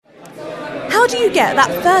do you get that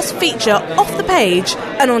first feature off the page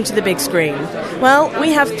and onto the big screen? Well,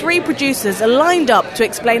 we have 3 producers lined up to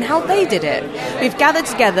explain how they did it. We've gathered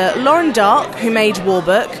together Lauren Dark, who made War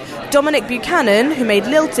Book, Dominic Buchanan, who made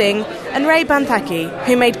Lilting, and Ray Banthaki,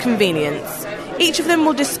 who made Convenience. Each of them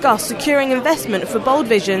will discuss securing investment for bold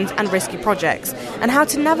visions and risky projects, and how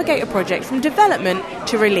to navigate a project from development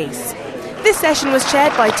to release. This session was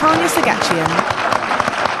chaired by Tanya Sagachian.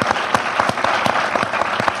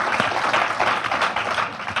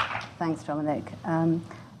 Thanks, Dominic. Ben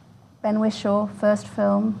Whishaw, first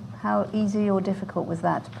film. How easy or difficult was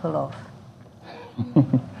that to pull off?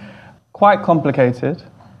 Quite complicated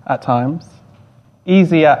at times.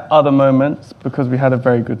 Easy at other moments because we had a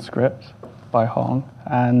very good script by Hong,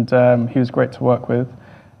 and he was great to work with.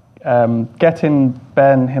 Getting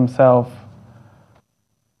Ben himself,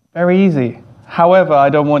 very easy. However, I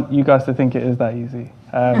don't want you guys to think it is that easy,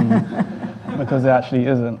 because it actually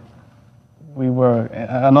isn't. We were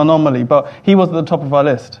an anomaly, but he was at the top of our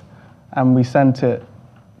list, and we sent it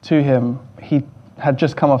to him. He had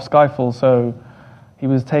just come off Skyfall, so he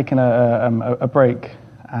was taking a break,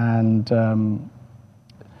 and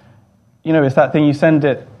it's that thing, you send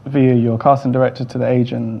it via your casting director to the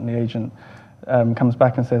agent, and the agent comes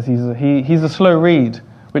back and says he's a slow read,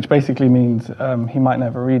 which basically means he might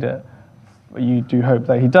never read it, but you do hope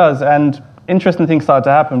that he does. And interesting things started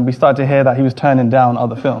to happen. We started to hear that he was turning down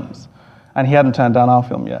other films, and he hadn't turned down our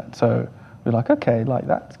film yet. So we're like, okay, like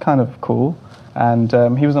that's kind of cool. And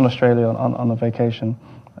he was in Australia on a vacation,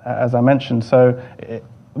 as I mentioned. So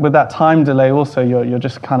with that time delay also, you're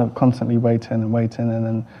just kind of constantly waiting, and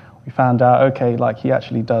then we found out, okay, like he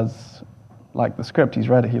actually does like the script, he's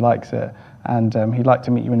read it, he likes it, and he'd like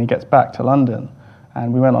to meet you when he gets back to London.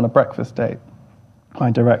 And we went on a breakfast date,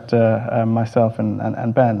 my director, myself,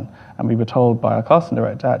 and Ben, and we were told by our casting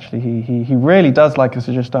director, actually, he really does like us,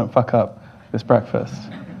 so just don't fuck up this breakfast.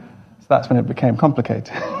 So that's when it became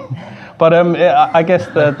complicated. But I guess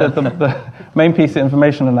the main piece of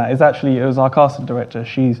information on that is actually, it was our casting director.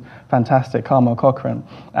 She's fantastic, Carmel Cochran,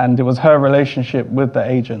 and it was her relationship with the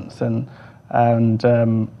agents and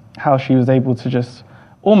how she was able to just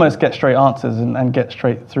almost get straight answers and get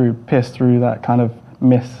straight through, pierce through that kind of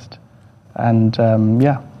mist. And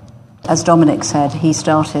yeah. As Dominic said, he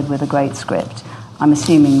started with a great script. I'm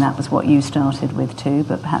assuming that was what you started with too,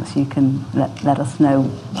 but perhaps you can let us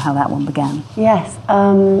know how that one began. Yes,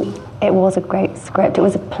 it was a great script. It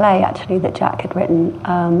was a play, actually, that Jack had written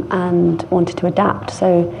and wanted to adapt.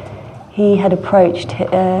 So he had approached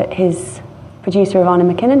his producer,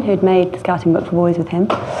 Ivana McKinnon, who'd made the Scouting Book for Boys with him.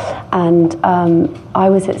 And I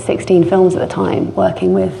was at 16 Films at the time,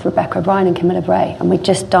 working with Rebecca O'Brien and Camilla Bray. And we'd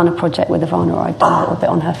just done a project with Ivana, or I'd done a little bit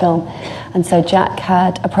on her film. And so Jack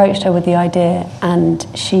had approached her with the idea, and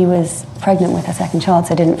she was pregnant with her second child,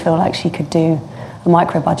 so didn't feel like she could do a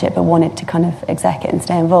micro budget, but wanted to kind of exec it and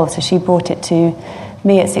stay involved. So she brought it to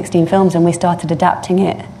me at 16 Films, and we started adapting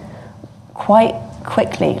it quite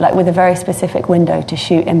quickly, like with a very specific window to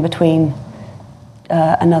shoot in between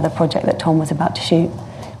another project that Tom was about to shoot,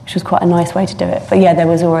 which was quite a nice way to do it. But yeah, there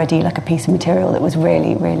was already like a piece of material that was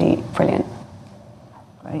really, really brilliant.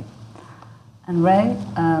 Great. And Ray,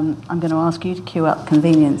 I'm going to ask you to queue up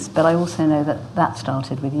Convenience, but I also know that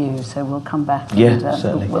started with you, so we'll come back and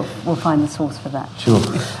certainly. We'll find the source for that.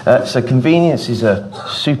 Sure. So Convenience is a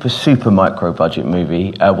super micro-budget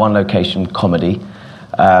movie, one location comedy,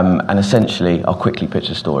 and essentially, I'll quickly pitch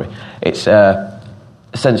a story. It's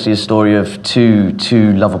essentially a story of two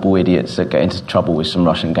lovable idiots that get into trouble with some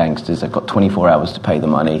Russian gangsters. They've got 24 hours to pay the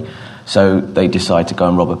money, so they decide to go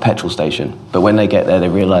and rob a petrol station. But when they get there, they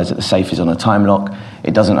realise that the safe is on a time lock.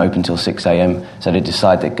 It doesn't open till 6 a.m, so they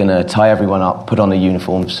decide they're going to tie everyone up, put on their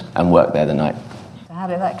uniforms, and work there the night. So how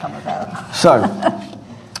did that come about? So,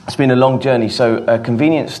 it's been a long journey. So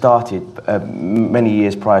Convenience started many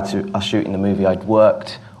years prior to us shooting the movie. I'd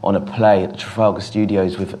worked on a play at the Trafalgar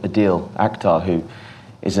Studios with Adil Akhtar, who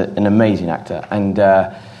is an amazing actor, and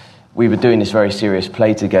we were doing this very serious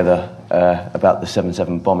play together about the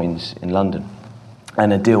 7/7 bombings in London,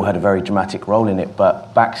 and Adil had a very dramatic role in it,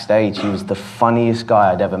 but backstage he was the funniest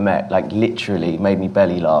guy I'd ever met, like literally made me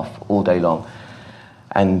belly laugh all day long,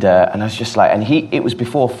 and I was just like, and it was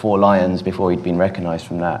before Four Lions, before he'd been recognised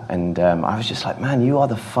from that, and I was just like, man, you are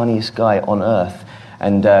the funniest guy on earth.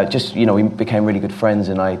 And we became really good friends,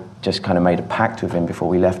 and I just kind of made a pact with him before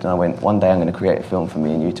we left, and I went, one day I'm going to create a film for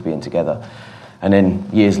me and you to be in together. And then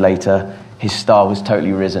years later, his star was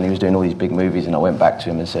totally risen. He was doing all these big movies, and I went back to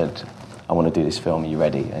him and said, I want to do this film, are you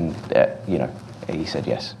ready? And, he said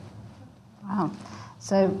yes. Wow.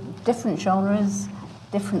 So different genres,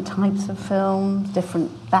 different types of films, different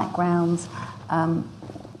backgrounds.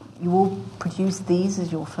 you all produced these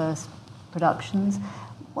as your first productions.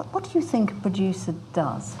 What do you think a producer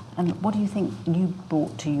does, and what do you think you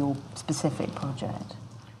brought to your specific project?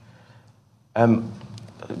 I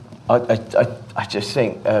just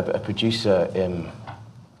think a producer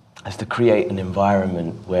has to create an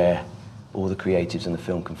environment where all the creatives in the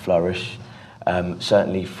film can flourish.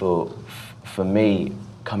 Certainly for me,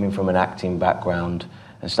 coming from an acting background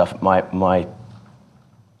and stuff, my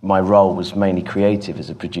role was mainly creative as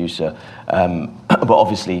a producer. But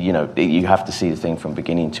obviously, you have to see the thing from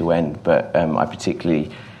beginning to end. But I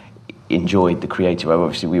particularly enjoyed the creative.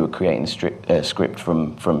 Obviously, we were creating a script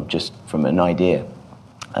from an idea.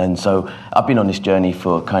 And so I've been on this journey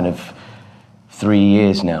for kind of 3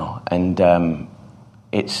 years now, and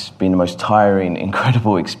it's been the most tiring,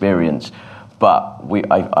 incredible experience. But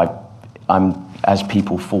I'm as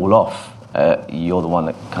people fall off, you're the one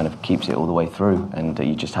that kind of keeps it all the way through, and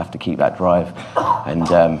you just have to keep that drive. And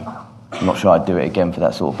I'm not sure I'd do it again for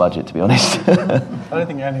that sort of budget, to be honest. I don't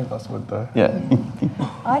think any of us would, though. Yeah.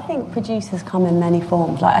 I think producers come in many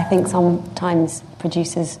forms. Like, I think sometimes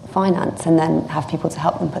producers finance and then have people to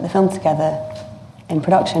help them put the film together in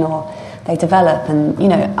production, or they develop. And,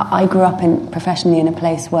 I grew up professionally in a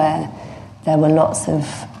place where there were lots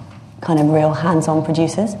of kind of real hands-on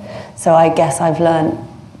producers. So I guess I've learned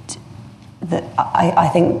that I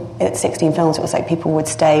think at 16 Films it was like people would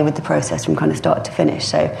stay with the process from kind of start to finish.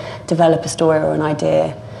 So develop a story or an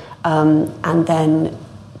idea, and then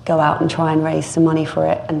go out and try and raise some money for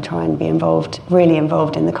it, and try and be really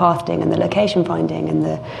involved in the casting and the location finding and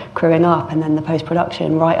the crewing up, and then the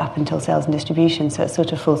post-production right up until sales and distribution. So it's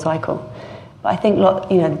sort of full cycle. But I think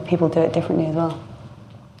people do it differently as well.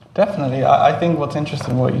 Definitely. I think what's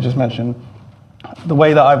interesting, what you just mentioned, the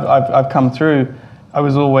way that I've come through, I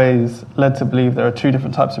was always led to believe there are two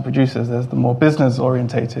different types of producers. There's the more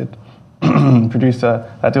business-orientated producer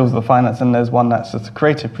that deals with the finance, and there's one that's just a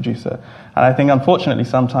creative producer. And I think, unfortunately,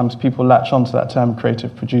 sometimes people latch onto that term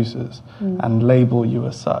creative producers and label you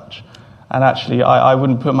as such. And actually, I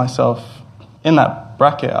wouldn't put myself in that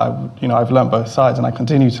bracket. I've learned both sides, and I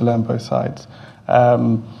continue to learn both sides.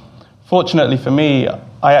 Fortunately for me,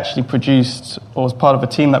 I actually produced, or was part of a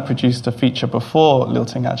team that produced a feature before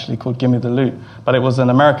Lilting, actually, called Gimme the Loot. But it was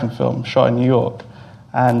an American film shot in New York.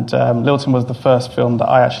 And Lilting was the first film that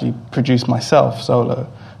I actually produced myself, solo.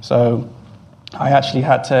 So I actually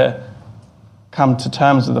had to come to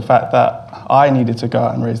terms with the fact that I needed to go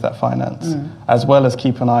out and raise that finance, as well as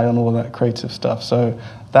keep an eye on all that creative stuff. So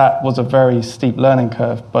that was a very steep learning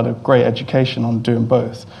curve, but a great education on doing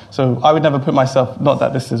both. So I would never put myself, not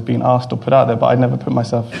that this has been asked or put out there, but I'd never put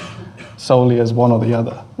myself solely as one or the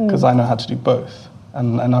other, because I know how to do both.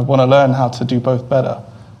 And I want to learn how to do both better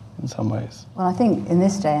in some ways. Well, I think in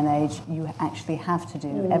this day and age, you actually have to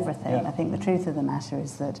do everything. Yeah. I think the truth of the matter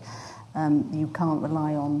is that you can't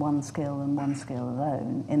rely on one skill and one skill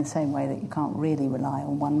alone, in the same way that you can't really rely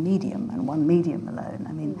on one medium and one medium alone.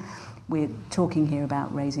 I mean, we're talking here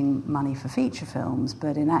about raising money for feature films,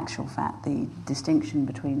 but in actual fact, the distinction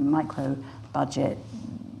between micro-budget,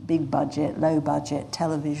 big budget, low budget,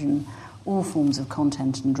 television, all forms of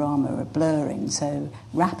content and drama are blurring so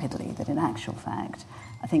rapidly that in actual fact,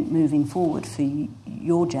 I think moving forward for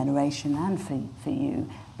your generation and for you,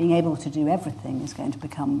 being able to do everything is going to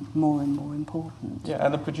become more and more important. Yeah,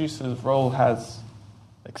 and the producer's role has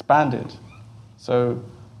expanded. So,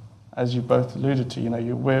 as you both alluded to,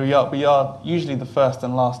 we are usually the first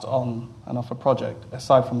and last on and off a project,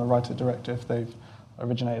 aside from the writer-director if they've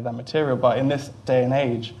originated that material. But in this day and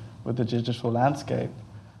age, with the digital landscape,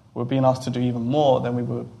 we're being asked to do even more than we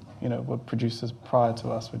were, what producers prior to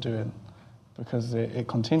us were doing, because it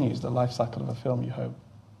continues. The life cycle of a film, you hope,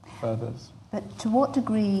 furthers. But to what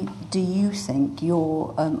degree do you think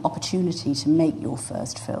your opportunity to make your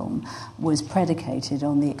first film was predicated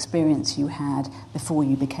on the experience you had before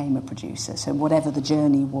you became a producer? So whatever the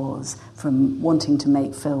journey was from wanting to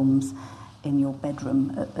make films in your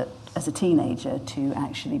bedroom as a teenager to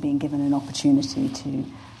actually being given an opportunity to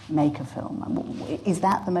make a film. Is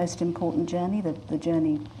that the most important journey, the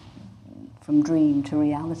journey from dream to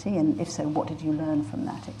reality? And if so, what did you learn from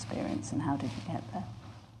that experience and how did you get there?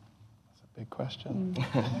 Big question.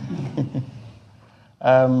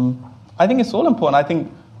 I think it's all important. I think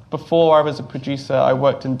before I was a producer, I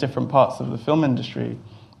worked in different parts of the film industry,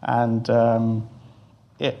 and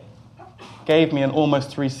it gave me an almost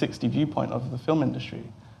 360 viewpoint of the film industry.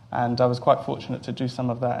 And I was quite fortunate to do some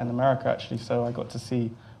of that in America, actually, so I got to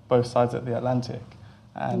see both sides of the Atlantic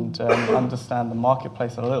and understand the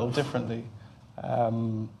marketplace a little differently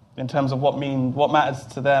in terms of what matters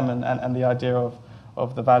to them and the idea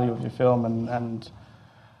of the value of your film and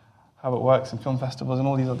how it works in film festivals and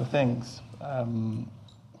all these other things.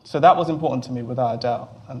 So that was important to me without a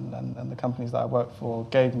doubt, and the companies that I worked for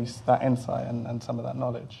gave me that insight and some of that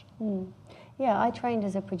knowledge. Yeah, I trained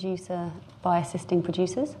as a producer by assisting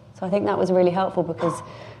producers, so I think that was really helpful because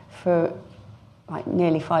for like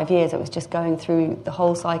nearly 5 years it was just going through the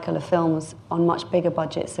whole cycle of films on much bigger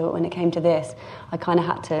budgets, so when it came to this I kind of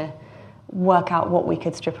had to work out what we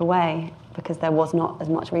could strip away because there was not as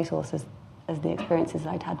much resources as the experiences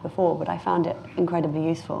I'd had before, but I found it incredibly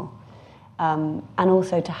useful. And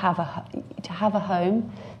also to have a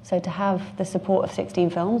home, so to have the support of 16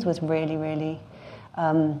 Films was really, really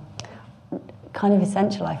kind of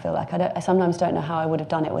essential, I feel like. I sometimes don't know how I would have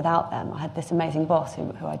done it without them. I had this amazing boss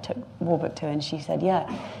who I took Warbook to, and she said,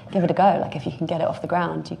 yeah, give it a go. Like, if you can get it off the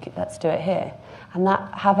ground, let's do it here. And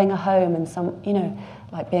that, having a home and some,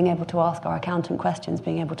 like being able to ask our accountant questions,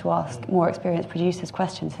 being able to ask more experienced producers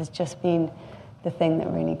questions has just been the thing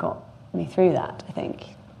that really got me through that, I think.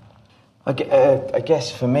 I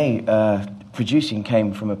guess for me, producing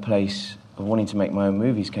came from a place of wanting to make my own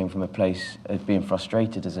movies, came from a place of being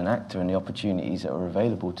frustrated as an actor and the opportunities that were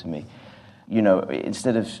available to me.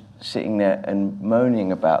 Instead of sitting there and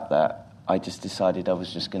moaning about that, I just decided I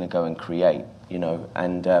was just going to go and create,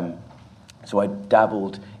 and so I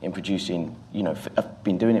dabbled in producing, I've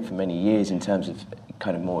been doing it for many years in terms of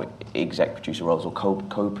kind of more exec producer roles or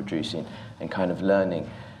co-producing and kind of learning,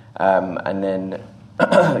 and then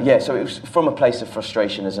so it was from a place of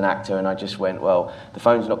frustration as an actor, and I just went, well, the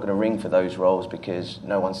phone's not going to ring for those roles because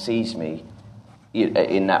no one sees me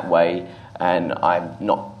in that way, and I'm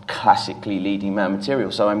not classically leading man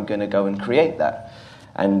material, so I'm going to go and create that.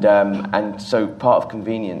 And so part of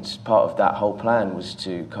Convenience, part of that whole plan was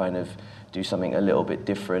to kind of do something a little bit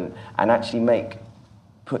different and actually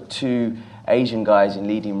put two Asian guys in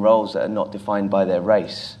leading roles that are not defined by their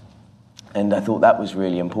race. And I thought that was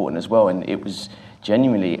really important as well, and it was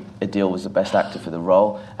genuinely, Adil was the best actor for the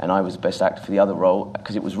role, and I was the best actor for the other role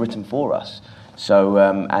because it was written for us. So,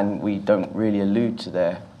 and we don't really allude to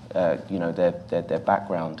their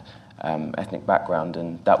background, ethnic background,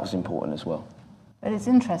 and that was important as well. But it's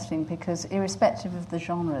interesting because irrespective of the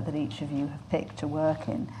genre that each of you have picked to work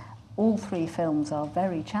in, all three films are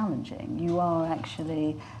very challenging. You are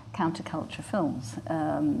actually counterculture films,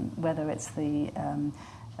 whether it's the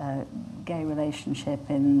gay relationship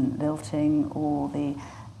in Lilting or the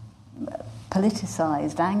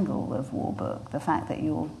politicised angle of Warbook, the fact that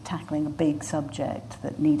you're tackling a big subject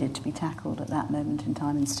that needed to be tackled at that moment in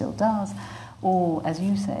time and still does, or, as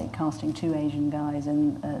you say, casting two Asian guys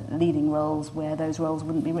in leading roles where those roles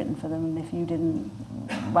wouldn't be written for them if you didn't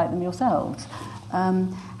write them yourselves.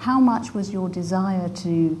 How much was your desire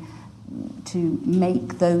to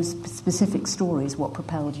make those specific stories what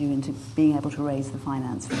propelled you into being able to raise the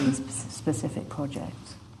finance for these specific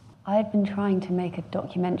projects? I had been trying to make a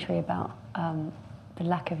documentary about the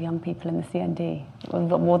lack of young people in the CND.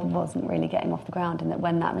 The war wasn't really getting off the ground, and that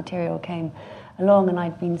when that material came along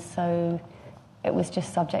and it was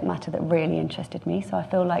just subject matter that really interested me. So I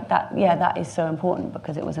feel like that is so important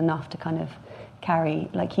because it was enough to kind of carry,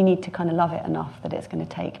 like you need to kind of love it enough that it's going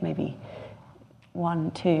to take maybe 1,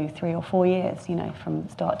 2, 3 or 4 years, from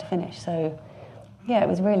start to finish. So, it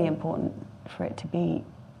was really important for it to be,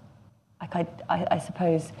 like I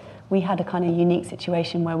suppose we had a kind of unique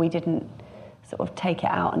situation where we didn't sort of take it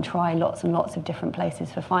out and try lots and lots of different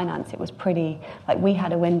places for finance. It was pretty, like we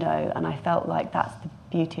had a window, and I felt like that's the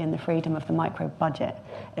beauty and the freedom of the micro budget,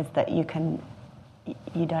 is that you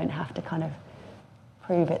don't have to kind of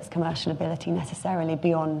prove its commercial ability necessarily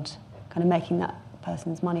beyond kind of making that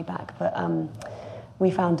person's money back. But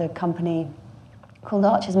we found a company called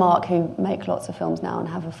Archer's Mark who make lots of films now and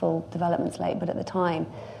have a full development slate, but at the time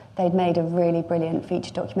they'd made a really brilliant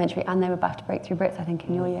feature documentary, and they were back to Breakthrough Brits, I think,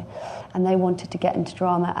 in your year, and they wanted to get into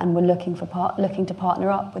drama and were looking to partner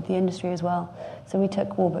up with the industry as well. So we took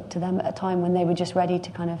Warbook to them at a time when they were just ready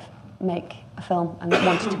to kind of make a film and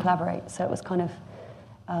wanted to collaborate. So it was kind of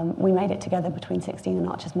we made it together between 16 and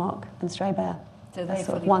Archer's Mark and Stray Bear. So that's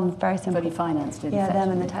sort of one very simple. Fully financed, them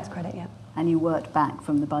and the tax credit, yeah. And you worked back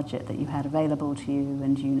from the budget that you had available to you,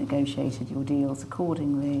 and you negotiated your deals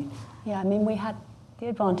accordingly. Yeah, I mean, we had the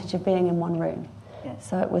advantage of being in one room. Yes.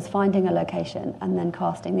 So it was finding a location and then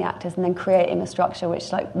casting the actors and then creating a structure,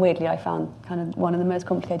 which, like, weirdly I found kind of one of the most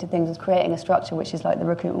complicated things was creating a structure which is like the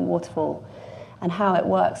recruitment waterfall, and how it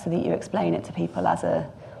works so that you explain it to people as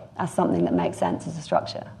something that makes sense as a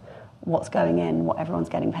structure. What's going in, what everyone's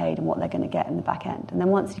getting paid, and what they're going to get in the back end. And then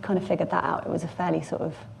once you kind of figured that out, it was a fairly sort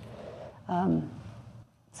of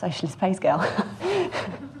socialist pay scale.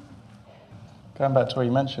 Going back to what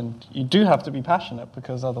you mentioned, you do have to be passionate,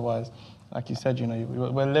 because otherwise like you said,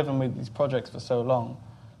 we're living with these projects for so long,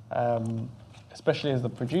 especially as the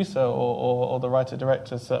producer or the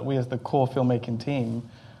writer-director, so that we as the core filmmaking team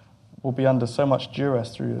will be under so much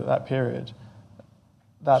duress through that period,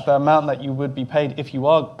 that the amount that you would be paid, if you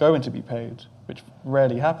are going to be paid, which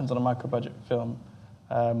rarely happens on a micro-budget film,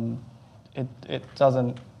 it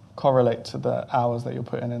doesn't correlate to the hours that you're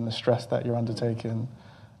putting in, the stress that you're undertaking,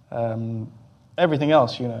 everything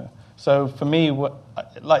else, So for me,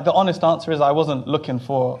 the honest answer is I wasn't looking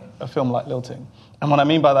for a film like Lilting. And what I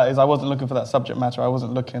mean by that is I wasn't looking for that subject matter, I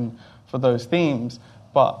wasn't looking for those themes,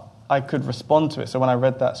 but I could respond to it. So when I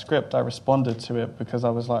read that script, I responded to it because I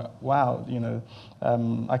was like, wow,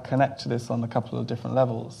 I connect to this on a couple of different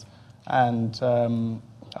levels. And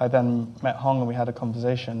I then met Hong and we had a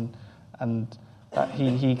conversation, and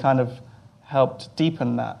he kind of helped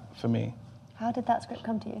deepen that for me. How did that script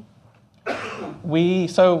come to you?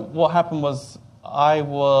 So what happened was I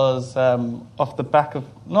was off the back of,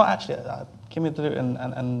 not actually, Gimme the Loot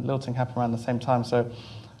and Lilting happened around the same time. So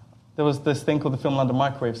there was this thing called the Film London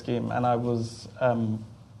Microwave Scheme, and I was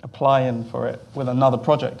applying for it with another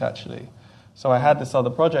project, actually. So I had this other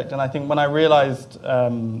project, and I think when I realised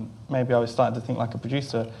maybe I was starting to think like a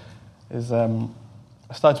producer, is I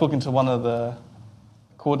started talking to one of the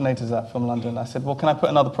coordinators at Film London. I said, well, can I put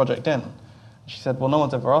another project in? She said, well, no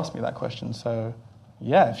one's ever asked me that question, so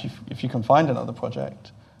yeah, if you can find another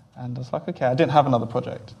project. And I was like, okay, I didn't have another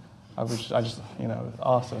project. I just asked,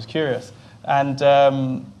 I was curious.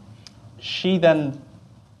 And she then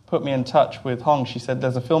put me in touch with Hong. She said,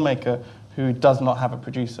 there's a filmmaker who does not have a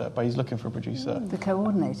producer, but he's looking for a producer. The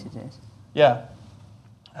coordinator did? Yeah.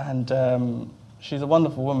 And she's a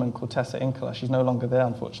wonderful woman called Tessa Inkler. She's no longer there,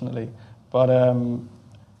 unfortunately. But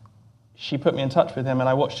she put me in touch with him, and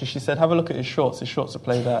I watched it. She said, have a look at his shorts. His shorts are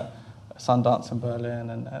played at Sundance in Berlin,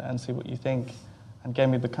 and see what you think. And gave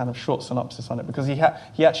me the kind of short synopsis on it, because he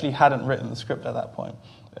actually hadn't written the script at that point.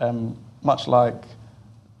 Much like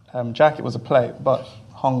Jacket was a play, but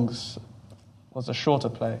Hong's was a shorter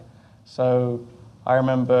play. So I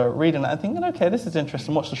remember reading it and thinking, okay, this is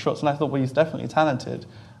interesting, watch the shorts, and I thought, well, he's definitely talented.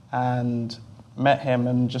 And met him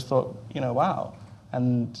and just thought, wow.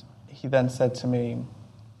 And he then said to me,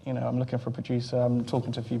 I'm looking for a producer, I'm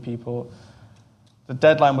talking to a few people. The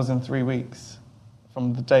deadline was in 3 weeks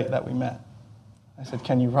from the date that we met. I said,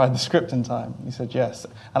 can you write the script in time? He said, yes.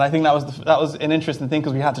 And I think that was an interesting thing,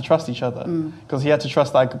 because we had to trust each other. Because he had to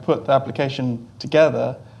trust that I could put the application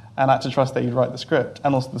together, and I had to trust that he'd write the script,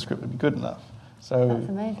 and also the script would be good enough. So, that's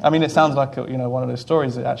amazing. I mean, it sounds like one of those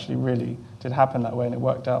stories that actually really did happen that way, and it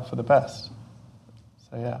worked out for the best.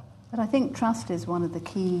 So, yeah. But I think trust is one of the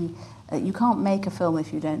key... you can't make a film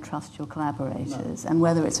if you don't trust your collaborators. No. And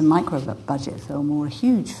whether it's a micro-budget film or a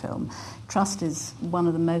huge film, trust is one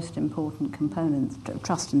of the most important components,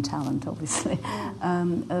 trust and talent, obviously,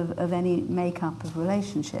 of any make-up of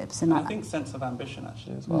relationships. And I think sense of ambition,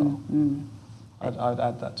 actually, as well. I'd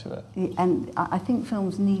add that to it. And I think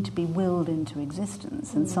films need to be willed into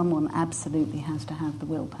existence, and someone absolutely has to have the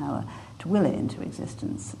willpower to will it into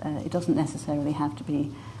existence. It doesn't necessarily have to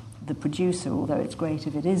be the producer, although it's great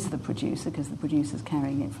if it is the producer, because the producer's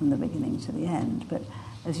carrying it from the beginning to the end. But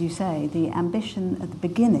as you say, the ambition at the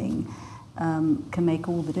beginning can make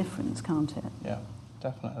all the difference, can't it? Yeah,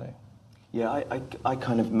 definitely. Yeah, I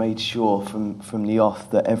kind of made sure from the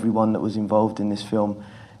off that everyone that was involved in this film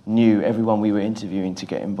knew, everyone we were interviewing to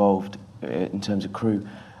get involved in terms of crew,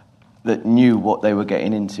 that knew what they were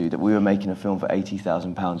getting into, that we were making a film for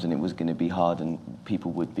 £80,000 and it was going to be hard and people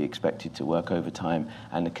would be expected to work overtime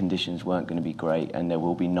and the conditions weren't going to be great and there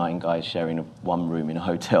will be 9 guys sharing one room in a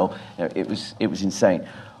hotel. It was insane.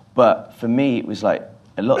 But for me, it was like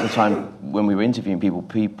a lot of the time when we were interviewing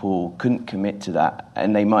people couldn't commit to that,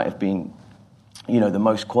 and they might have been, the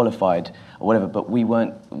most qualified or whatever, but we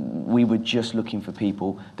were just looking for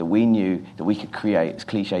people that we knew that we could create, as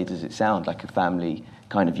cliched as it sounds, like a family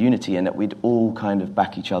kind of unity, and that we'd all kind of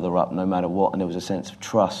back each other up no matter what, and there was a sense of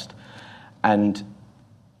trust. And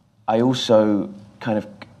I also kind of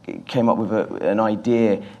came up with an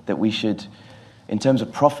idea that we should, in terms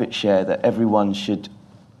of profit share, that every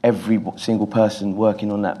single person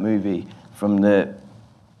working on that movie, from the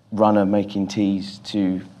runner making teas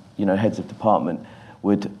to heads of department,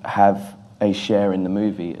 would have a share in the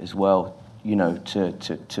movie as well,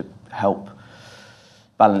 to help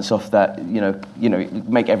balance off that,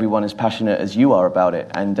 make everyone as passionate as you are about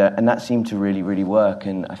it, and that seemed to really, really work,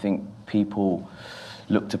 and I think people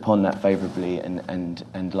looked upon that favourably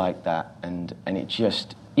and liked that, and it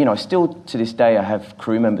just, still to this day I have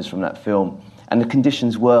crew members from that film, and the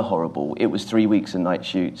conditions were horrible. It was 3 weeks of night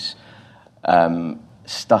shoots,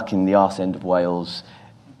 stuck in the arse end of Wales,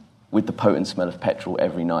 with the potent smell of petrol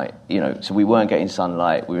every night, so we weren't getting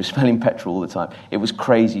sunlight, we were smelling petrol all the time. It was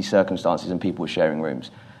crazy circumstances and people were sharing rooms.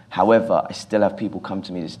 However, I still have people come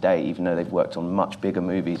to me this day, even though they've worked on much bigger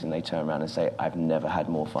movies, and they turn around and say, I've never had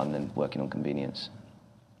more fun than working on Convenience.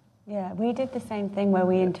 Yeah, we did the same thing where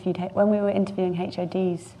when we were interviewing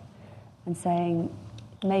HODs and saying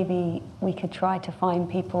maybe we could try to find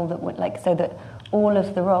people that would, so that all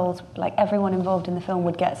of the roles, everyone involved in the film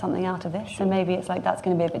would get something out of this. Sure. So maybe it's that's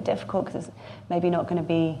going to be a bit difficult because it's maybe not going to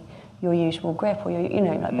be your usual grip or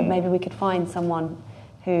but maybe we could find someone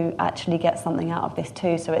who actually gets something out of this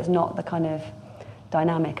too, so it's not the kind of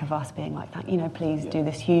dynamic of us being please do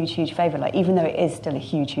this huge favour, even though it is still a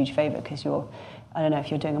huge favour because I don't know,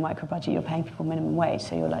 if you're doing a micro budget, you're paying people minimum wage,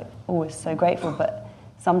 so you're always so grateful, but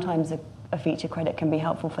sometimes a feature credit can be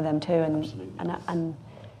helpful for them too, and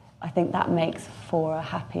I think that makes for a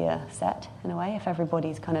happier set in a way, if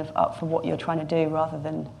everybody's kind of up for what you're trying to do rather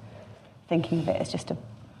than thinking of it as just a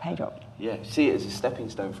pay drop. Yeah, see it as a stepping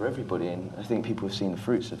stone for everybody, and I think people have seen the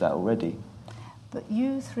fruits of that already. But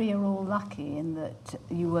you three are all lucky in that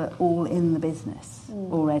you were all in the business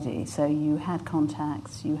already. So you had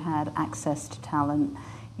contacts, you had access to talent,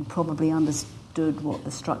 you probably understood what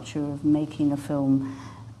the structure of making a film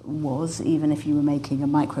was, even if you were making a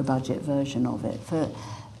micro-budget version of it.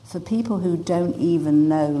 For people who don't even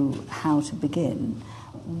know how to begin,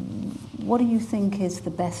 what do you think is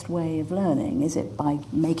the best way of learning? Is it by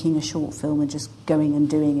making a short film and just going and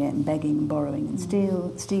doing it and begging and borrowing and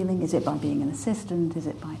stealing? Is it by being an assistant? Is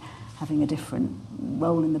it by having a different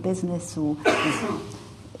role in the business? Or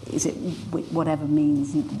is it whatever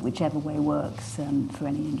means, whichever way works for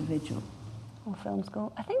any individual? Or film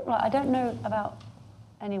school? I think, I don't know about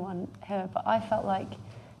anyone here, but I felt like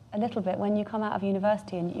a little bit when you come out of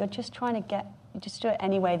university and you're just trying to just do it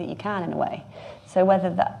any way that you can, in a way. So whether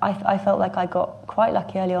that, I felt like I got quite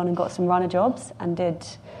lucky early on and got some runner jobs and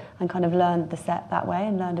kind of learned the set that way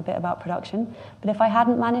and learned a bit about production. But if I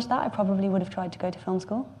hadn't managed that, I probably would have tried to go to film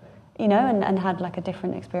school, and had a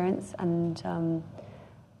different experience. And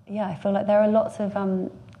I feel like there are lots of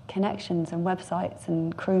connections and websites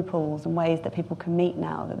and crew pools and ways that people can meet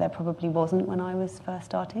now that there probably wasn't when I was first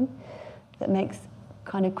starting, that makes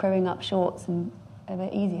kind of crewing up shorts and a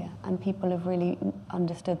bit easier, and people have really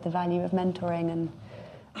understood the value of mentoring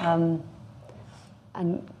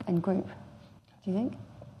and group. Do you think?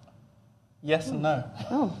 Yes and no.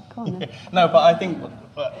 Oh, go on then. No, but I think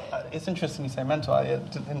it's interesting you say mentor.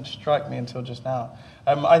 It didn't strike me until just now.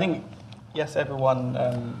 I think, yes, everyone,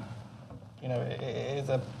 it is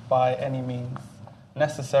a by any means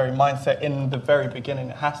necessary mindset in the very beginning.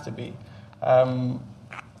 It has to be.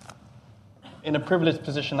 In a privileged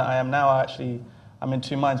position that I am now, I'm in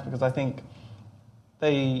two minds, because I think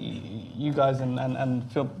you guys and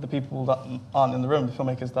the people that aren't in the room, the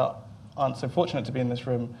filmmakers that aren't so fortunate to be in this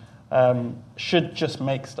room, should just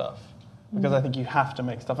make stuff, because I think you have to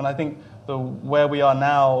make stuff. And I think where we are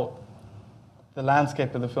now, the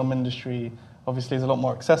landscape of the film industry obviously is a lot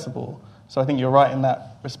more accessible. So I think you're right in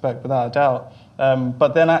that respect, without a doubt.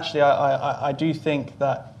 But then actually I do think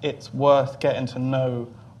that it's worth getting to know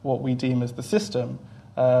what we deem as the system.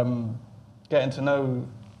 Getting to know,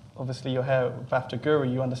 obviously you're here with BAFTA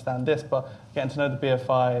Guru, you understand this, but getting to know the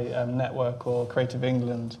BFI network or Creative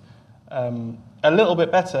England a little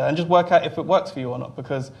bit better, and just work out if it works for you or not,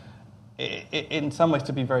 because in some ways,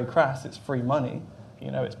 to be very crass, it's free money.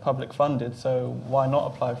 It's public funded, so why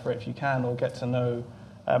not apply for it if you can, or get to know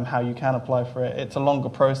how you can apply for it. It's a longer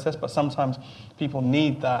process, but sometimes people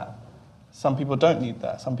need that. Some people don't need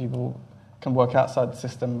that. Some people can work outside the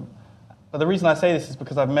system. But the reason I say this is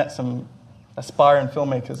because I've met some aspiring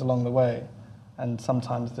filmmakers along the way, and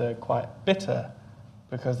sometimes they're quite bitter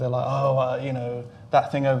because they're like,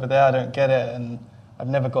 that thing over there, I don't get it, and I've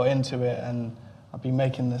never got into it, and I've been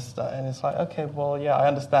making this stuff. And it's like, okay, well, yeah, I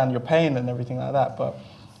understand your pain and everything like that, but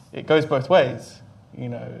it goes both ways.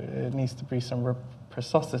 It needs to be some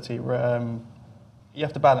reciprocity. You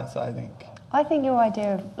have to balance it, I think. I think your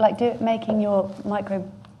idea of making your micro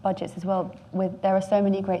budgets as well, there are so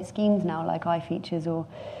many great schemes now, like iFeatures or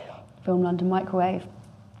Film London Microwave.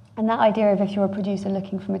 And that idea of if you're a producer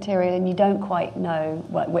looking for material and you don't quite know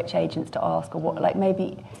which agents to ask or what,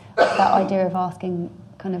 maybe that idea of asking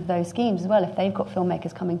kind of those schemes as well, if they've got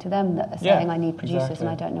filmmakers coming to them that are saying, I need producers, exactly,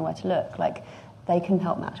 and I don't know where to look, they can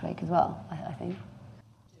help matchmake as well, I think.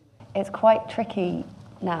 It's quite tricky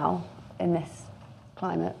now in this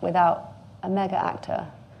climate without a mega actor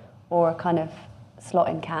or a kind of slot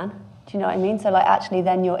in can. Do you know what I mean? So actually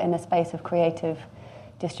then you're in a space of creative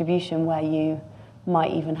distribution where you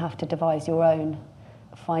might even have to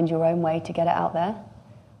find your own way to get it out there.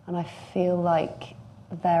 And I feel like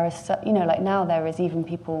there is, like now there is even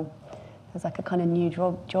people. There's like a kind of new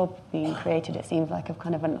job being created. It seems like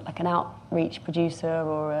an outreach producer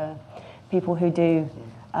or people who do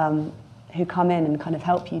who come in and kind of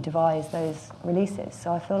help you devise those releases.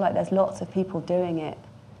 So I feel like there's lots of people doing it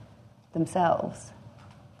themselves.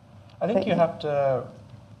 I think you have to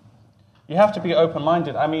be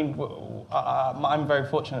open-minded. I mean, I'm very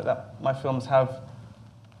fortunate that my films have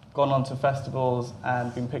gone on to festivals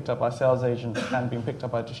and been picked up by sales agents and been picked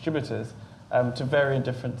up by distributors. To varying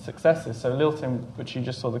different successes. So Lilting, which you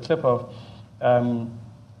just saw the clip of,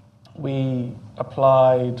 we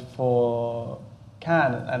applied for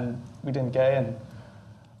Cannes and we didn't get in.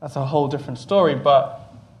 That's a whole different story,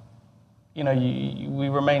 but we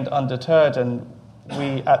remained undeterred, and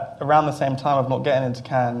we, at around the same time of not getting into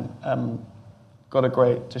Cannes, got a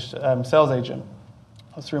great sales agent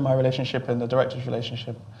through my relationship and the director's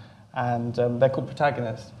relationship, and they're called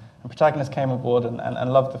Protagonist. And Protagonist came aboard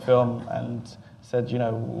and loved the film and said,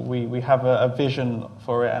 we have a vision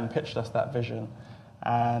for it, and pitched us that vision.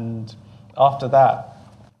 And after that,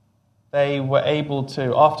 they were able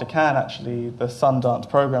to, after Cannes actually, the Sundance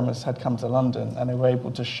programmers had come to London and they were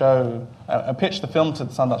able to show, pitch the film to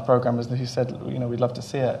the Sundance programmers who said, we'd love to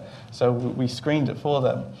see it. So we screened it for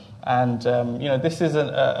them. And, this is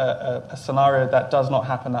a scenario that does not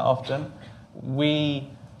happen that often. We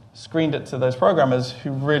screened it to those programmers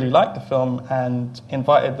who really liked the film and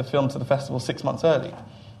invited the film to the festival 6 months early.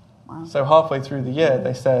 Wow. So halfway through the year,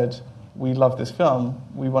 they said, we love this film,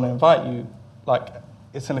 we want to invite you. Like,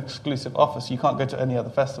 it's an exclusive offer, so you can't go to any other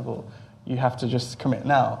festival. You have to just commit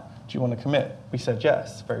now. Do you want to commit? We said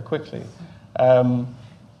yes, very quickly.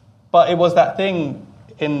 But it was that thing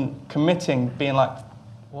in committing, being like,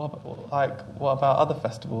 what about other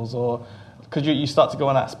festivals? Or because you start to go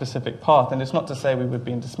on that specific path. And it's not to say we were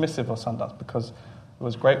being dismissive of Sundance, because it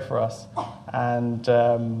was great for us. And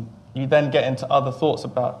you then get into other thoughts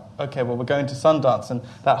about, okay, well, we're going to Sundance, and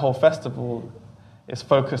that whole festival is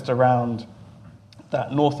focused around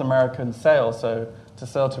that North American sale, so to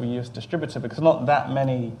sell to a US distributor, because not that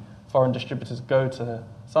many foreign distributors go to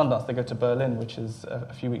Sundance. They go to Berlin, which is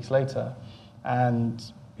a few weeks later. And,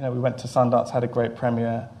 we went to Sundance, had a great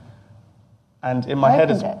premiere. And in my head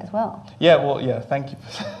it as well. Yeah, thank you.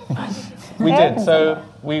 We did. So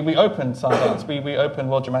we opened Sundance. We opened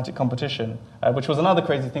World Dramatic Competition, which was another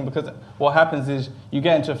crazy thing, because what happens is you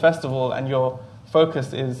get into a festival and your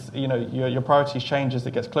focus is, your priorities change as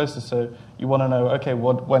it gets closer. So you want to know, okay,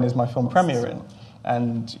 when is my film premiering?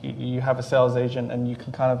 And you have a sales agent and you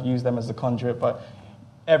can kind of use them as a conduit, but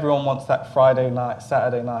everyone wants that Friday night,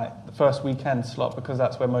 Saturday night, the first weekend slot, because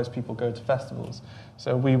that's where most people go to festivals.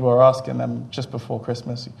 So we were asking them just before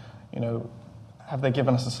Christmas, have they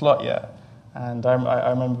given us a slot yet? And I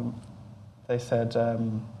remember they said,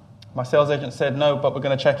 my sales agent said no, but we're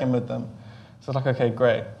going to check in with them. So I was like, okay,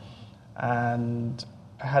 great. And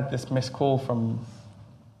I had this missed call from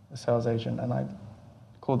the sales agent, and I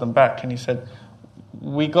called them back, and he said,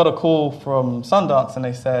 we got a call from Sundance, and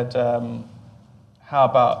they said, how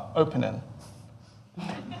about opening?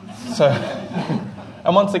 So,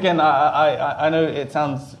 and once again, I know it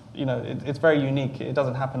sounds, it's very unique. It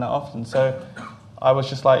doesn't happen that often. So I was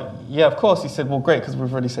just like, yeah, of course. He said, well, great, because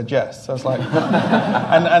we've already said yes. So I was like,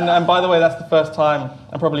 and by the way, that's the first time,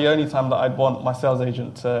 and probably the only time, that I'd want my sales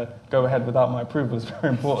agent to go ahead without my approval. It's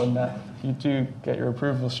very important that you do get your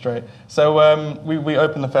approval straight. So we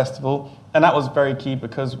opened the festival, and that was very key,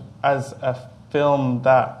 because as a film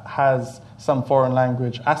that has some foreign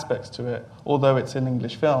language aspects to it, although it's an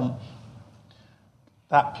English film,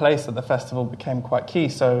 that place at the festival became quite key.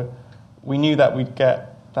 So we knew that we'd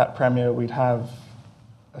get that premiere, we'd have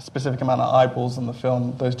a specific amount of eyeballs on the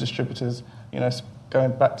film, those distributors,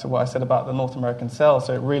 going back to what I said about the North American sale.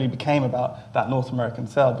 So it really became about that North American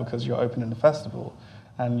sale, because you're opening the festival.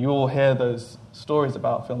 And you all hear those stories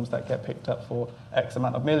about films that get picked up for X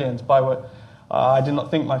amount of millions. I did not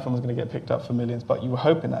think my film was going to get picked up for millions, but you were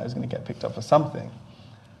hoping that it was going to get picked up for something.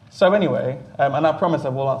 So anyway, and I promise I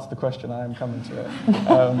will answer the question. I am coming to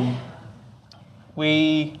it.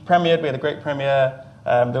 We premiered. We had a great premiere.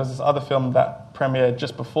 There was this other film that premiered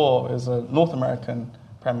just before. It was a North American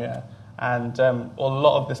premiere. And a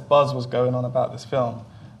lot of this buzz was going on about this film.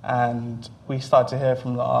 And we started to hear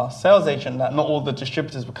from our sales agent that not all the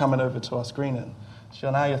distributors were coming over to our screening. So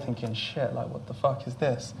now you're thinking, shit, like, what the fuck is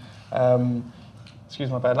this? Excuse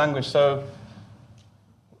my bad language. So,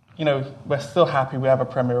 we're still happy we have a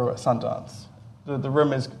premiere at Sundance. The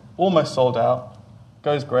room is almost sold out,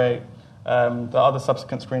 goes great. The other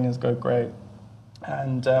subsequent screenings go great.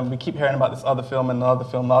 And we keep hearing about this other film and the other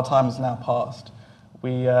film. Our time is now past.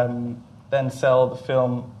 We then sell the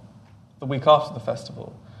film the week after the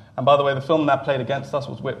festival. And by the way, the film that played against us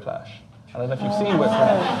was Whiplash. I don't know if you've seen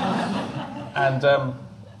Whiplash. And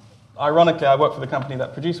ironically, I work for the company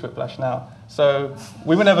that produced Whiplash now. So it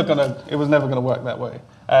was never going to work that way.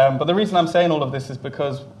 But the reason I'm saying all of this is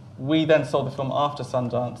because we then sold the film after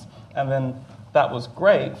Sundance, and then that was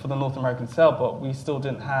great for the North American sale, but we still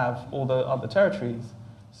didn't have all the other territories.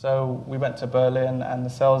 So we went to Berlin, and the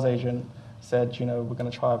sales agent said, we're going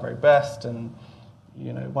to try our very best, and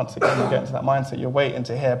once again, you get into that mindset, you're waiting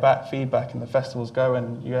to hear back feedback, and the festivals go,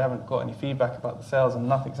 and you haven't got any feedback about the sales, and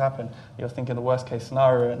nothing's happened. You're thinking the worst case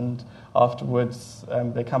scenario, and afterwards,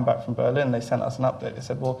 they come back from Berlin, they sent us an update. They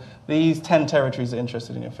said, well, these 10 territories are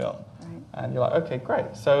interested in your film. Right. And you're like, okay,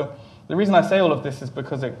 great. So the reason I say all of this is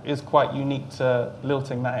because it is quite unique to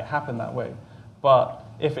Lilting that it happened that way. But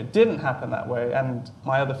if it didn't happen that way, and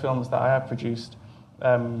my other films that I have produced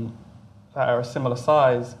that are a similar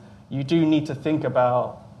size, you do need to think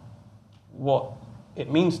about what it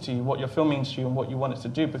means to you, what your film means to you, and what you want it to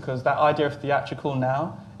do, because that idea of theatrical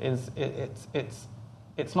now is it's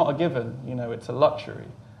not a given, it's a luxury.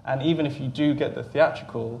 And even if you do get the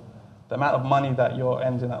theatrical, the amount of money that you're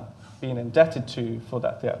ending up being indebted to for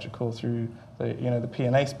that theatrical through the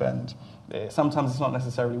P&A spend, sometimes it's not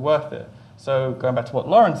necessarily worth it. So going back to what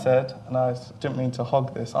Lauren said, and I didn't mean to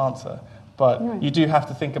hog this answer, but you do have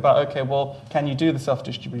to think about, okay, well, can you do the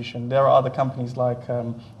self-distribution? There are other companies like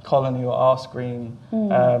Colony or R-Screen.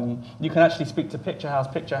 You can actually speak to Picture House.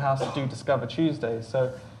 Picture House do Discover Tuesdays.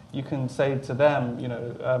 So you can say to them,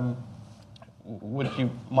 would you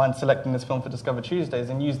mind selecting this film for Discover Tuesdays,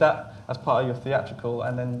 and use that as part of your theatrical,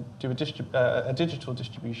 and then do a digital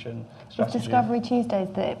distribution strategy. Is Discovery Tuesdays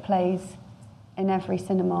that it plays in every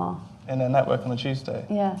cinema? In their network on a Tuesday.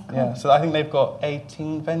 Yeah, cool. Yeah, so I think they've got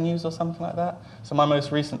 18 venues or something like that. So my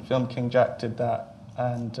most recent film, King Jack, did that,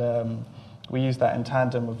 and we used that in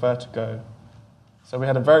tandem with Vertigo. So we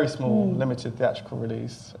had a very small, limited theatrical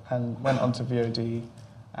release, and went on to VOD,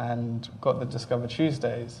 and got the Discover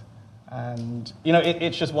Tuesdays. And,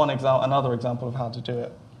 it's just another example of how to do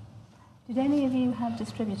it. Did any of you have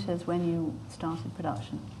distributors when you started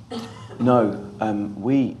production? No,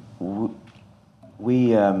 we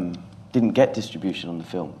didn't get distribution on the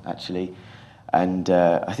film, actually. And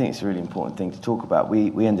I think it's a really important thing to talk about.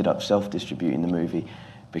 We ended up self-distributing the movie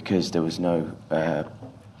because there was no...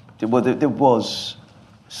 there was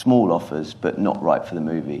small offers, but not right for the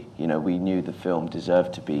movie. We knew the film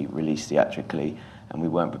deserved to be released theatrically, and we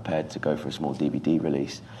weren't prepared to go for a small DVD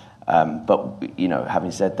release. But,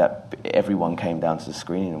 having said that, everyone came down to the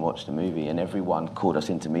screening and watched the movie, and everyone called us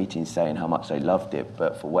into meetings saying how much they loved it,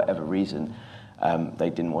 but for whatever reason... they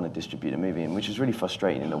didn't want to distribute the movie, which was really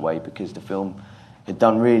frustrating in a way, because the film had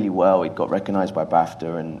done really well. It got recognised by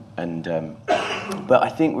BAFTA, but I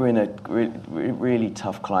think we're in a really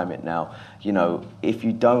tough climate now. If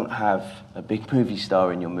you don't have a big movie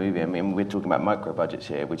star in your movie, we're talking about micro budgets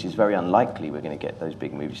here, which is very unlikely we're going to get those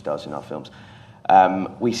big movie stars in our films.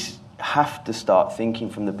 We have to start thinking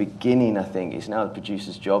from the beginning. I think it's now the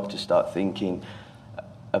producer's job to start thinking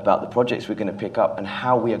about the projects we're going to pick up and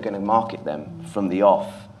how we are going to market them from the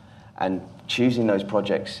off, and choosing those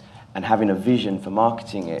projects and having a vision for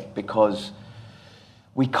marketing it, because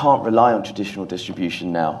we can't rely on traditional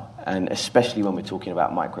distribution now, and especially when we're talking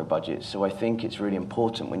about micro budgets. So I think it's really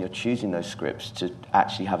important when you're choosing those scripts to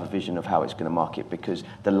actually have a vision of how it's going to market, because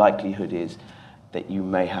the likelihood is that you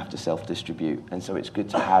may have to self-distribute, and so it's good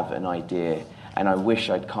to have an idea. And I wish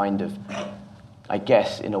I'd I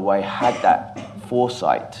guess, in a way, had that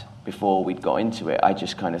foresight before we'd got into it. I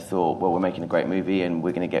just kind of thought, well, we're making a great movie and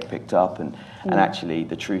we're going to get picked up. And actually,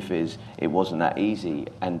 the truth is, it wasn't that easy.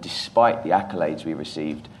 And despite the accolades we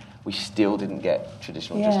received, we still didn't get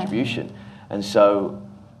traditional distribution. And so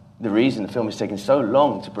the reason the film has taken so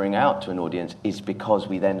long to bring out to an audience is because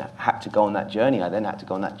we then had to go on that journey. I then had to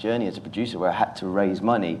go on that journey as a producer, where I had to raise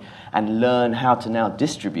money and learn how to now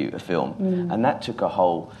distribute a film. And that took a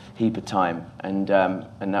whole heap of time. And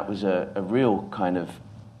that was a real kind of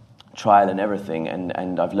trial and everything.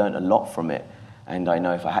 And I've learned a lot from it. And I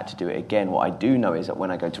know if I had to do it again, what I do know is that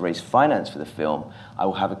when I go to raise finance for the film, I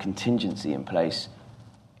will have a contingency in place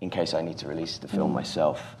in case I need to release the film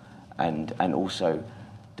myself. And also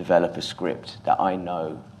develop a script that I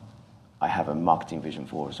know I have a marketing vision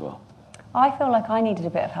for as well. I feel like I needed a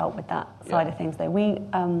bit of help with that side of things, though.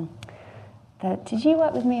 Did you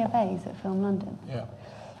work with Mia Bays at Film London? Yeah.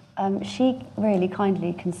 She really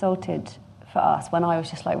kindly consulted for us when I was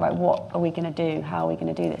just like, right, what are we going to do? How are we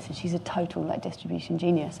going to do this? And she's a total distribution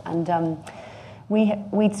genius. And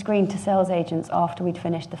we'd screened to sales agents after we'd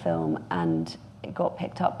finished the film, and it got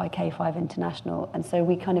picked up by K5 International. And so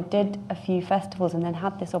we kind of did a few festivals and then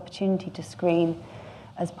had this opportunity to screen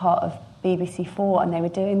as part of BBC4, and they were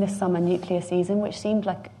doing this summer nuclear season, which seemed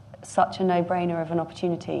like such a no-brainer of an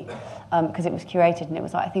opportunity because it was curated, and it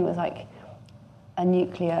was like, I think it was like a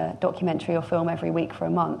nuclear documentary or film every week for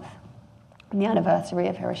a month on the anniversary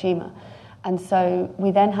of Hiroshima. And so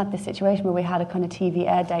we then had this situation where we had a kind of TV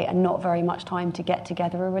air date and not very much time to get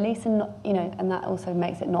together a release, and not, you know, and that also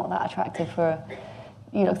makes it not that attractive for,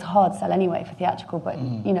 you know, it's a hard sell anyway for theatrical, but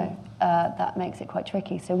you know, that makes it quite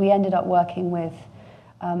tricky. So we ended up working with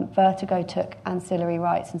Vertigo took ancillary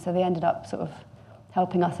rights, and so they ended up sort of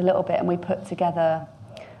helping us a little bit, and we put together,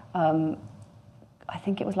 I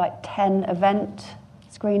think it was like 10 event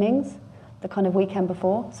screenings the kind of weekend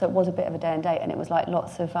before, so it was a bit of a day and date, and it was like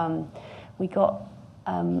lots of, we got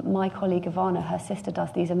my colleague Ivana, her sister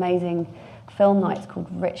does these amazing film nights called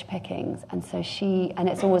Rich Pickings, and so and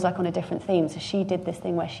it's always like on a different theme, so she did this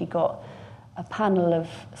thing where she got a panel of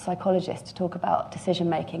psychologists to talk about decision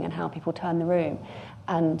making and how people turn the room,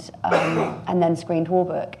 and then screened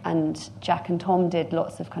Warbook, and Jack and Tom did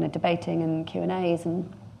lots of kind of debating and Q&As,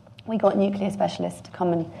 and we got nuclear specialists to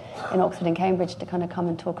come in Oxford and Cambridge to kind of come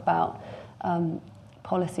and talk about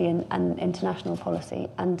policy and international policy.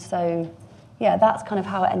 And so, yeah, that's kind of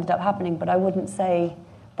how it ended up happening, but I wouldn't say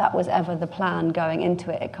that was ever the plan going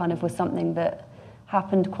into it. It kind of was something that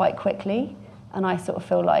happened quite quickly, and I sort of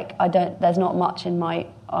feel like there's not much in my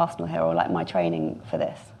arsenal here or like my training for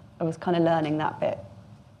this. I was kind of learning that bit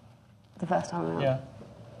the first time around. Yeah.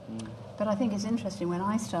 But I think it's interesting, when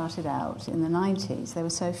I started out in the 90s, there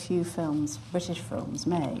were so few films, British films,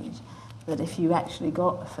 made, that if you actually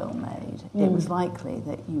got a film made, it was likely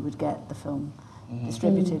that you would get the film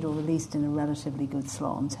distributed or released in a relatively good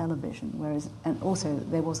slot on television. And also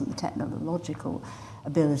there wasn't the technological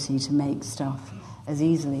ability to make stuff as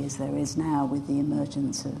easily as there is now with the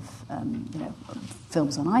emergence of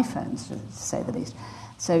films on iPhones, to say the least.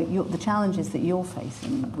 So the challenges that you're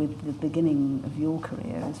facing with the beginning of your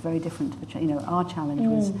career is very different to our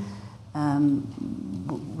challenge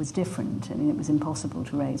was different. I mean, it was impossible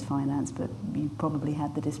to raise finance, but you probably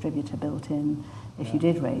had the distributor built in if you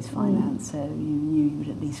did raise finance, so you knew you would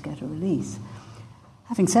at least get a release.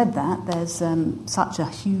 Having said that, there's such a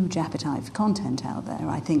huge appetite for content out there.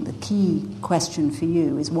 I think the key question for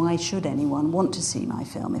you is, why should anyone want to see my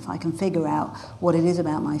film? If I can figure out what it is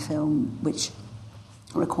about my film which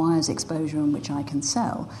requires exposure and which I can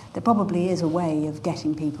sell, there probably is a way of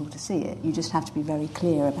getting people to see it. You just have to be very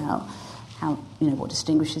clear about how, what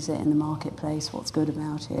distinguishes it in the marketplace, what's good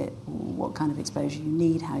about it, what kind of exposure you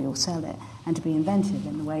need, how you'll sell it, and to be inventive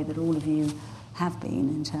in the way that all of you have been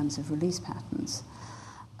in terms of release patterns.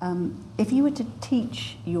 If you were to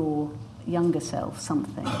teach your younger self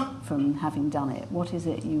something from having done it, what is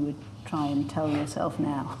it you would try and tell yourself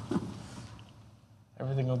now?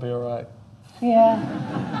 Everything will be all right. Yeah.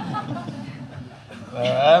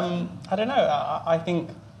 I don't know. I think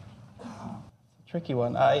it's a tricky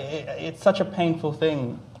one. It's such a painful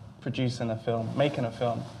thing, producing a film, making a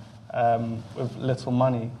film with little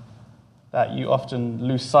money, that you often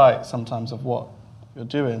lose sight sometimes of what you're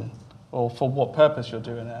doing or for what purpose you're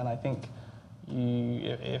doing it. And I think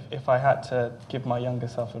if I had to give my younger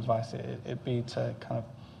self advice, it'd be to kind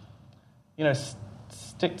of,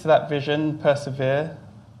 stick to that vision, persevere,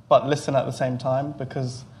 but listen at the same time,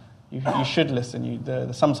 because you should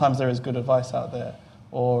listen. Sometimes there is good advice out there.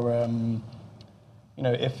 Or,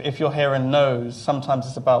 if you're hearing no's, sometimes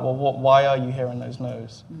it's about, why are you hearing those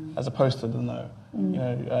no's, as opposed to the no.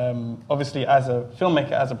 Obviously, as a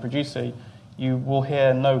filmmaker, as a producer, you will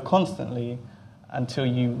hear no constantly until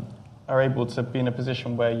you are able to be in a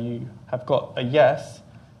position where you have got a yes,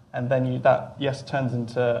 and then that yes turns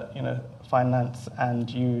into, finance, and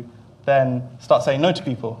you then start saying no to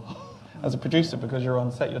people as a producer, because you're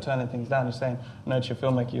on set, you're turning things down, you're saying no to your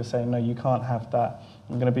filmmaker, you're saying, no, you can't have that.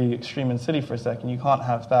 I'm going to be extreme and silly for a second. You can't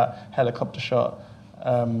have that helicopter shot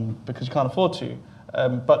because you can't afford to.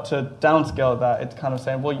 But to downscale that, it's kind of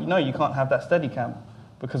saying, you can't have that steady cam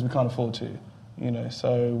because we can't afford to.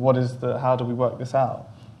 So how do we work this out?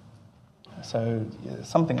 So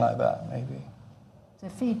something like that, maybe. So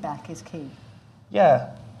feedback is key.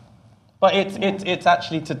 Yeah. But it's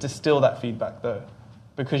actually to distill that feedback, though,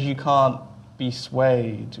 because you can't be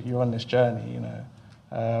swayed. You're on this journey,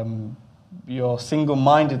 Your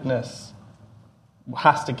single-mindedness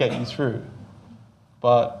has to get you through.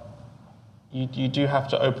 But you do have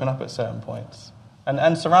to open up at certain points.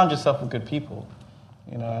 And surround yourself with good people.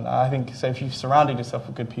 And I think, so if you've surrounded yourself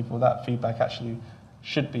with good people, that feedback actually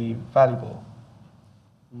should be valuable.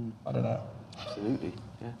 I don't know. Absolutely,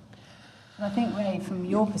 yeah. I think, Ray, from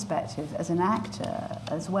your perspective as an actor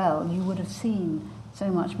as well, you would have seen so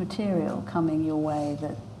much material coming your way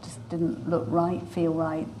that just didn't look right, feel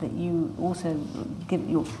right, that you also give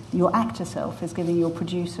your actor self is giving your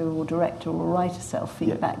producer or director or writer self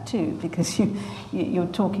feedback too, because you're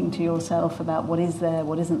talking to yourself about what is there,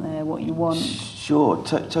 what isn't there, what you want. Sure,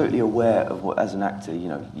 totally aware of what, as an actor,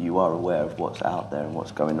 you are aware of what's out there and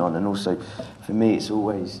what's going on. And also, for me, it's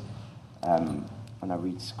always, when I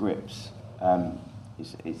read scripts,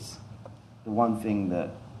 it's the one thing that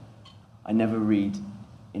I never read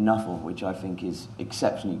enough of, which I think is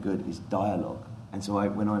exceptionally good, is dialogue. And so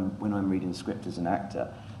when I'm reading a script as an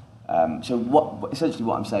actor, essentially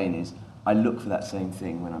what I'm saying is I look for that same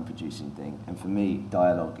thing when I'm producing things. And for me,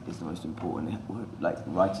 dialogue is the most important. Like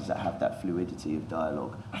writers that have that fluidity of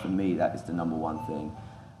dialogue, for me, that is the number one thing.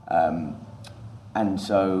 And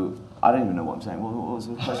so I don't even know what I'm saying. What was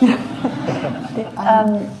the question?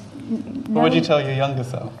 What would you tell your younger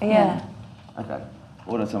self? Yeah. Okay.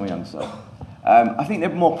 What would I tell my younger self? I think they're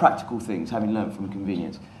more practical things, having learnt from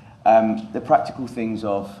Convenience. The practical things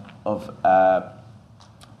of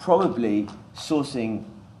probably sourcing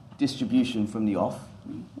distribution from the off,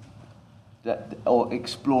 or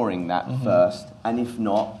exploring that first, and if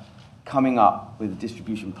not, coming up with a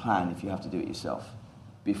distribution plan if you have to do it yourself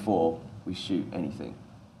before we shoot anything.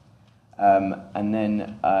 And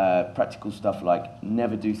then practical stuff like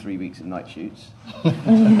never do 3 weeks of night shoots.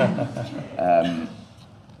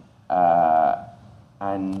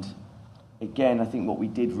 And again, I think what we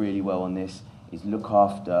did really well on this is look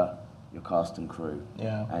after your cast and crew,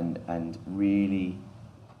 and really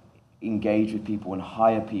engage with people and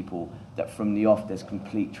hire people that from the off there's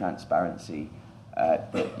complete transparency on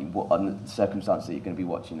the circumstances that you're going to be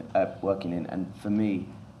working in. And for me,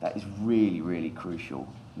 that is really, really crucial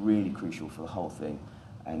for the whole thing.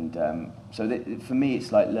 And for me,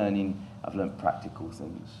 it's like I've learned practical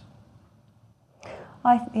things.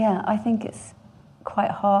 I think it's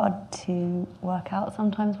quite hard to work out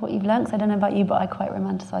sometimes what you've learnt, because I don't know about you, but I quite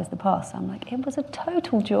romanticise the past. So I'm like, it was a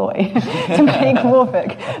total joy to make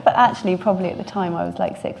Warbook. But actually, probably at the time, I was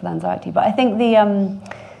like sick with anxiety. But I think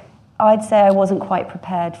I'd say I wasn't quite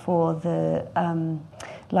prepared for the,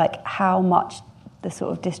 how much the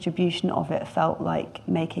sort of distribution of it felt like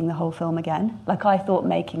making the whole film again. Like, I thought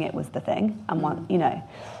making it was the thing, and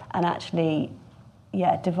and actually,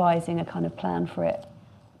 devising a kind of plan for it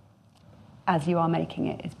as you are making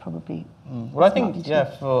it is probably... Well, I think,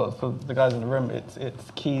 for the guys in the room,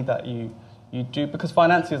 it's key that you do, because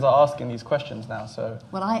financiers are asking these questions now, so...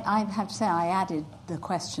 Well, I have to say, I added the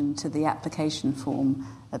question to the application form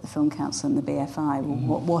at the Film Council and the BFI.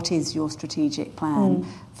 What is your strategic plan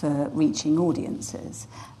for reaching audiences?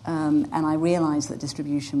 And I realised that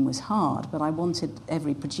distribution was hard, but I wanted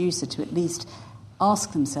every producer to at least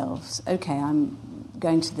ask themselves, OK, I'm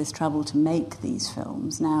going to this trouble to make these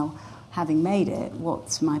films. Now, having made it,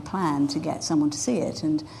 what's my plan to get someone to see it?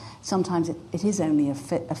 And sometimes it is only a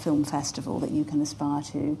film festival that you can aspire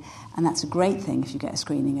to, and that's a great thing if you get a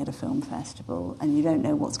screening at a film festival and you don't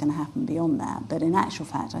know what's going to happen beyond that. But in actual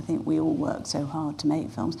fact, I think we all work so hard to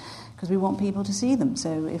make films because we want people to see them.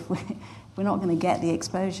 So if we're not going to get the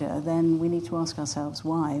exposure, then we need to ask ourselves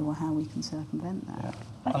why or how we can circumvent that.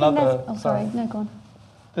 Yeah. Go on.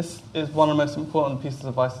 This is one of the most important pieces of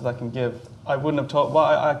advice I can give. I wouldn't have told... Well,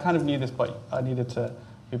 I kind of knew this, but I needed to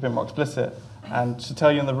be a bit more explicit. And to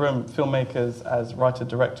tell you in the room, filmmakers, as writer,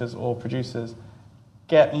 directors, or producers,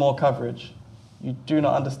 get more coverage. You do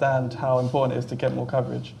not understand how important it is to get more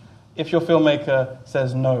coverage. If your filmmaker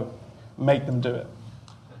says no, make them do it.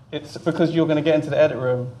 It's because you're going to get into the edit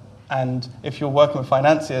room, and if you're working with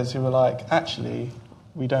financiers who are like, actually,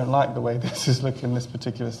 we don't like the way this is looking in this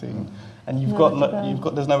particular scene, and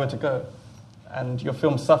there's nowhere to go, and your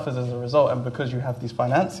film suffers as a result. And because you have these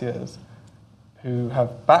financiers who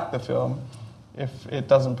have backed the film, if it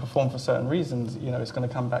doesn't perform for certain reasons, it's going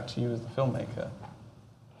to come back to you as the filmmaker.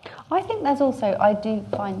 I think there's also, I do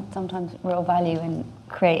find sometimes real value in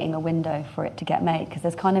creating a window for it to get made, because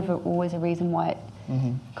there's kind of always a reason why it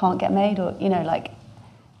can't get made, or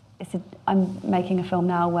I'm making a film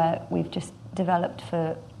now where we've just developed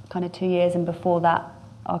for kind of 2 years, and before that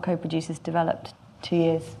our co-producers developed 2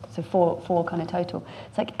 years, so four kind of total.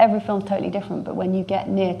 It's like every film's totally different, but when you get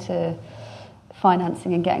near to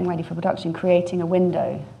financing and getting ready for production, creating a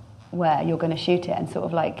window where you're going to shoot it and sort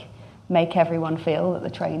of like make everyone feel that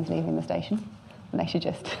the train's leaving the station and they should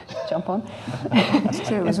just jump on. That's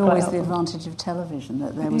true. It was always the advantage of television,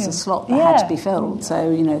 that there was a slot that had to be filled,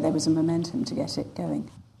 so there was a momentum to get it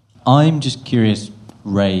going. I'm just curious,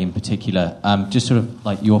 Ray in particular, just sort of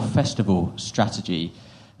like your festival strategy.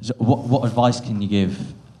 What advice can you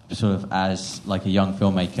give sort of as like a young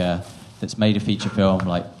filmmaker that's made a feature film,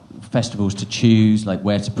 like festivals to choose, like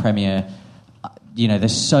where to premiere. You know,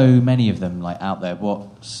 there's so many of them like out there.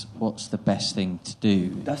 What's the best thing to do?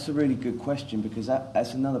 That's a really good question, because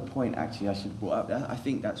that's another point actually I should have brought up. I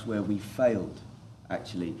think that's where we failed,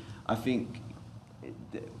 actually. I think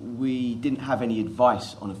we didn't have any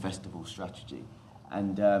advice on a festival strategy,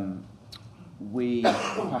 and we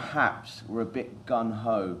perhaps were a bit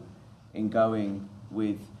gun-ho in going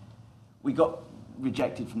with... We got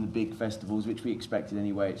rejected from the big festivals, which we expected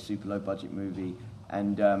anyway. It's a super low-budget movie,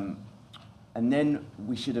 and then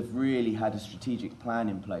we should have really had a strategic plan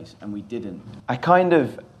in place, and we didn't.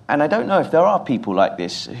 And I don't know if there are people like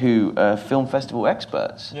this who are film festival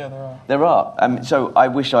experts. Yeah, there are. There are. So I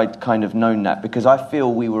wish I'd kind of known that, because I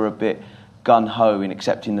feel we were a bit gun-ho in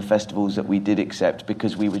accepting the festivals that we did accept,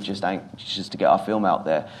 because we were just anxious to get our film out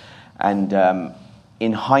there. And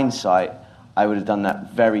in hindsight, I would have done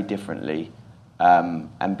that very differently,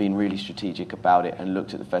 and been really strategic about it, and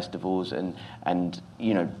looked at the festivals and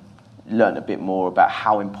you know, learned a bit more about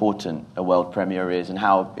how important a world premiere is and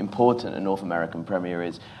how important a North American premiere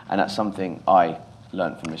is, and that's something I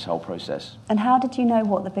learned from this whole process. And how did you know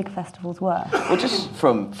what the big festivals were? Well, just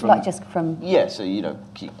from like just from... Yeah, so, you know,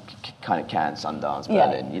 kind of Cannes, Sundance,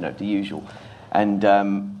 Berlin, you know, the usual. And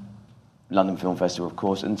London Film Festival, of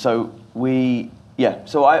course. And so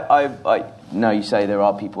so I now you say there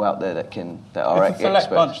are people out there that are experts. It's a select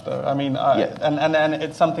bunch, though. I mean, and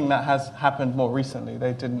it's something that has happened more recently.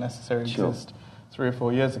 They didn't necessarily exist 3 or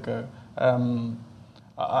 4 years ago.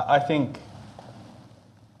 I think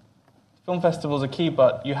film festivals are key,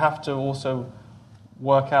 but you have to also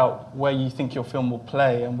work out where you think your film will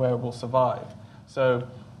play and where it will survive. So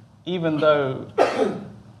even though,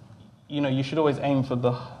 you know, you should always aim for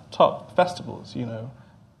the top festivals, you know,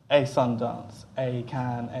 a Sundance, a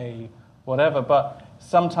Cannes, a whatever, but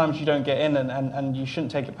sometimes you don't get in, and you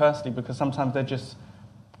shouldn't take it personally, because sometimes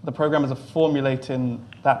the programmers are formulating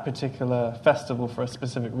that particular festival for a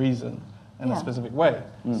specific reason in a specific way.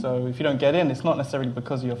 So if you don't get in, it's not necessarily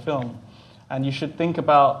because of your film. And you should think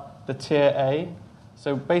about the tier A.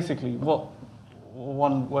 So basically,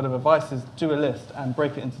 one word of advice is do a list and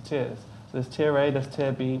break it into tiers. So there's tier A, there's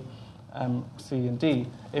tier B, C and D.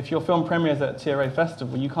 If your film premieres at a tier A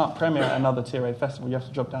festival, you can't premiere at another tier A festival. You have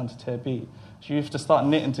to drop down to tier B. So you have to start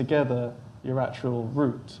knitting together your actual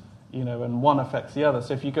route, you know, and one affects the other.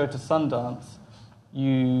 So if you go to Sundance,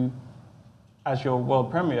 as your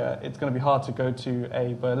world premiere, it's going to be hard to go to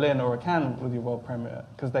a Berlin or a Cannes with your world premiere,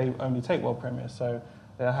 because they only take world premieres, so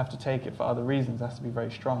they have to take it for other reasons. It has to be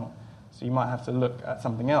very strong. So you might have to look at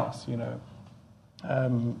something else, you know.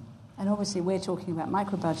 And obviously we're talking about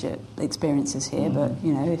micro-budget experiences here, but,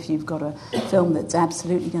 you know, if you've got a film that's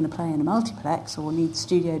absolutely going to play in a multiplex or needs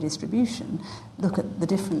studio distribution, look at the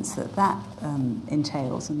difference that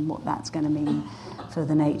entails and what that's going to mean for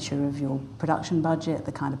the nature of your production budget,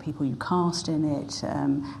 the kind of people you cast in it,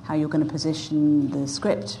 how you're going to position the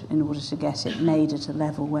script in order to get it made at a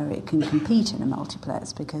level where it can compete in a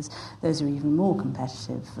multiplex, because those are even more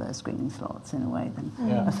competitive screening slots in a way than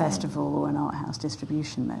a festival or an art house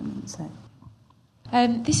distribution moment. So.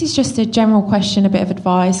 This is just a general question, a bit of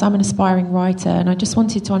advice. I'm an aspiring writer, and I just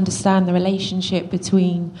wanted to understand the relationship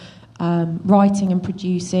between writing and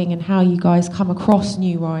producing, and how you guys come across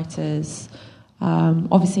new writers.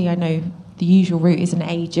 Obviously, I know the usual route is an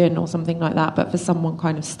agent or something like that, but for someone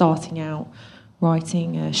kind of starting out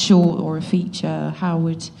writing a short or a feature, how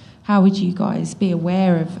would you guys be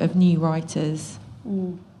aware of new writers?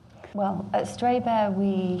 Well, at Stray Bear,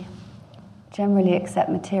 we generally accept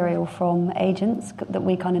material from agents that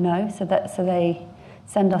we kind of know, so they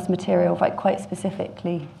send us material like quite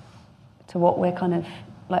specifically to what we're kind of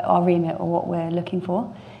like our remit or what we're looking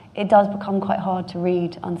for. It does become quite hard to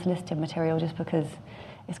read unsolicited material, just because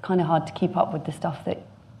it's kind of hard to keep up with the stuff that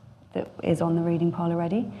is on the reading pile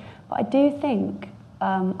already. But I do think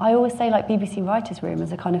I always say like BBC Writers' Room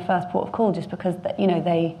as a kind of first port of call, just because you know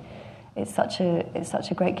it's such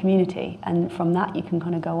a great community, and from that you can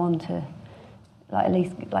kind of go on to. Like at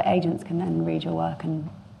least like agents can then read your work and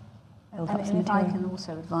build up some material. If I can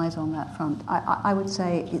also advise on that front, I would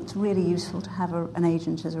say it's really useful to have an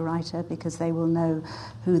agent as a writer, because they will know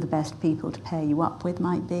who the best people to pair you up with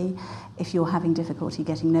might be. If you're having difficulty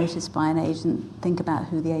getting noticed by an agent, think about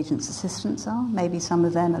who the agent's assistants are. Maybe some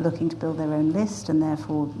of them are looking to build their own list and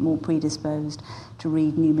therefore more predisposed to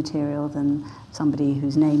read new material than somebody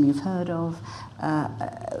whose name you've heard of,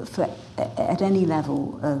 at any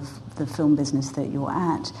level of the film business that you're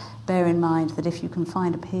at, bear in mind that if you can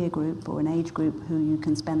find a peer group or an age group who you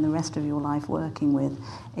can spend the rest of your life working with,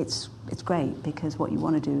 it's great, because what you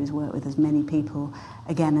want to do is work with as many people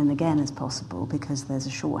again and again as possible, because there's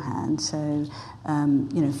a shorthand. So,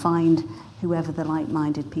 find whoever the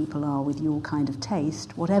like-minded people are with your kind of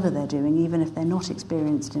taste, whatever they're doing, even if they're not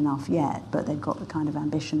experienced enough yet, but they've got the kind of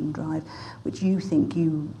ambition and drive which you think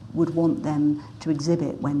you would want them to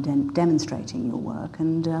exhibit when demonstrating your work,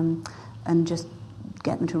 and just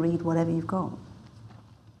get them to read whatever you've got.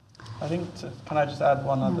 I think, can I just add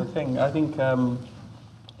one other thing? I think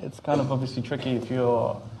it's kind of obviously tricky if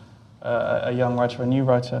you're a young writer, a new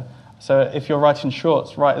writer. So if you're writing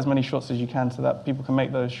shorts, write as many shorts as you can so that people can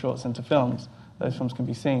make those shorts into films. Those films can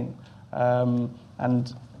be seen.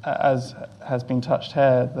 And as has been touched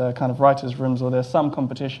here, the kind of writers' rooms, or there's some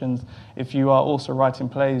competitions. If you are also writing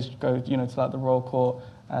plays, go to like the Royal Court,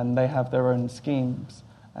 and they have their own schemes,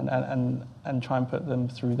 and try and put them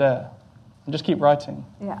through there. And just keep writing.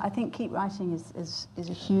 Yeah, I think keep writing is a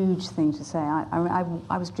huge thing to say.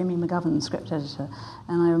 I was Jimmy McGovern's script editor,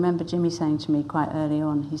 and I remember Jimmy saying to me quite early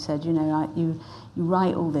on, he said, you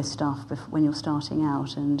write all this stuff when you're starting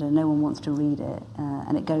out, and no one wants to read it,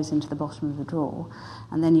 and it goes into the bottom of the drawer,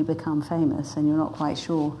 and then you become famous, and you're not quite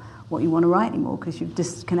sure what you want to write anymore, because you've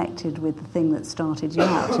disconnected with the thing that started you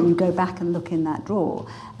out, and you go back and look in that drawer,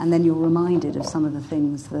 and then you're reminded of some of the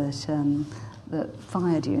things that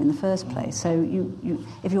fired you in the first place. So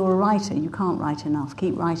if you're a writer, you can't write enough.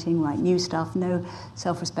 Keep writing, write new stuff. No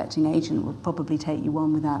self-respecting agent will probably take you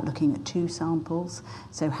on without looking at 2 samples.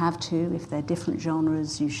 So have 2. If they're different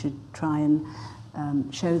genres, you should try and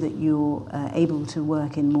show that you're able to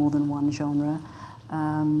work in more than one genre,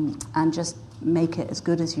 and just make it as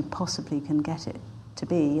good as you possibly can get it to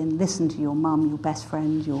be, and listen to your mum, your best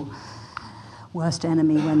friend, your worst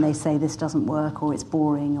enemy when they say this doesn't work, or it's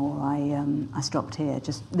boring, or I stopped here.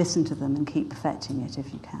 Just listen to them and keep perfecting it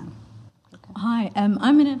if you can. Okay. Hi,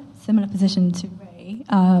 I'm in a similar position to Ray.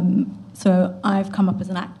 So I've come up as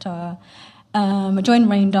an actor. I joined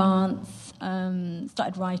Rain Dance,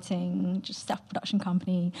 started writing, just self-production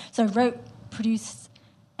company. So I wrote, produced,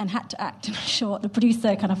 and had to act in a short. The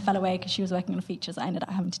producer kind of fell away because she was working on features. I ended up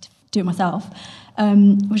having to do it myself,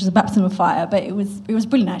 which is a baptism of fire. But it was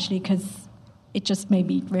brilliant, actually, because it just made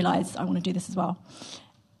me realise I want to do this as well.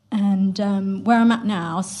 And where I'm at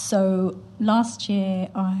now, so last year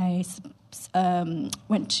I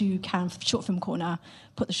went to Cannes for Short Film Corner,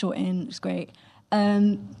 put the short in, it was great.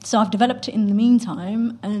 So I've developed it in the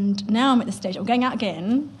meantime, and now I'm at the stage, I'm going out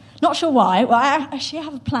again, not sure why. Well, I actually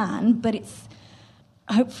have a plan, but it's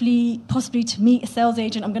hopefully, possibly to meet a sales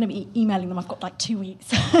agent. I'm going to be emailing them. I've got like 2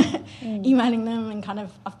 weeks emailing them, and kind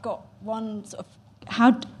of I've got one sort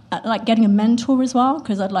of like getting a mentor as well,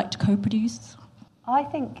 because I'd like to co-produce. I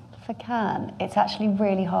think for Cannes, it's actually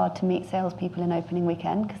really hard to meet salespeople in opening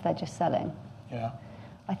weekend because they're just selling. Yeah.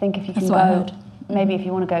 I think if you can go, maybe if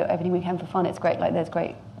you want to go opening weekend for fun, it's great. Like there's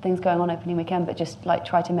great things going on opening weekend, but just like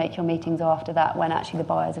try to make your meetings after that when actually the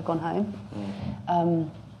buyers have gone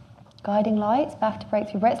home. Guiding Lights, BAFTA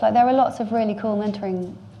Breakthrough Brits. Like there are lots of really cool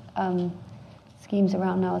mentoring schemes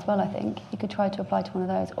around now as well. I think you could try to apply to one of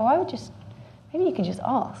those, or I would just maybe you could just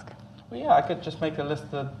ask. Well, yeah, I could just make a list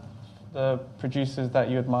of the producers that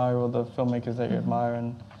you admire or the filmmakers that you admire,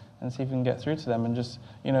 and see if you can get through to them, and just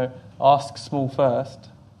ask small first,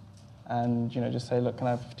 and just say, look, can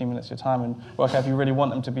I have 15 minutes of your time, and work out if you really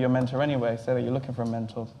want them to be your mentor anyway. Say that you're looking for a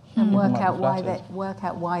mentor, and work out why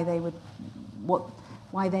they would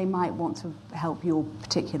why they might want to help your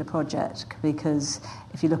particular project, because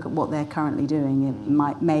if you look at what they're currently doing,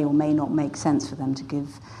 it may or may not make sense for them to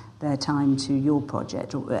give their time to your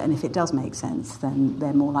project, and if it does make sense, then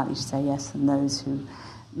they're more likely to say yes than those who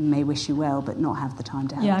may wish you well but not have the time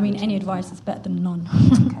to help. Yeah, I mean, any advice is better than none.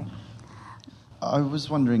 Okay. I was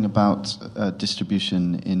wondering about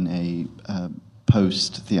distribution in a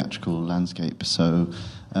post-theatrical landscape. So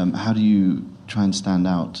how do you try and stand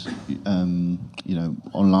out,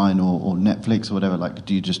 online or Netflix or whatever? Like,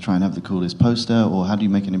 do you just try and have the coolest poster, or how do you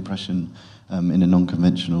make an impression in a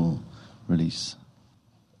non-conventional release?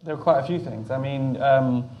 There are quite a few things. I mean,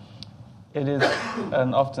 it is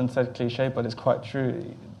an often said cliche, but it's quite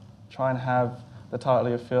true. Try and have the title of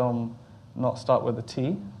your film not start with a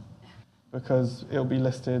T, because it'll be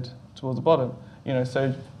listed towards the bottom.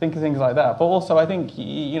 So think of things like that. But also, I think,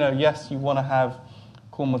 yes, you want to have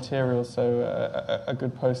cool materials, so a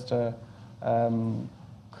good poster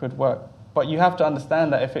could work. But you have to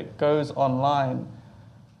understand that if it goes online,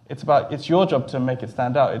 it's your job to make it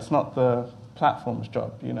stand out. It's not the platform's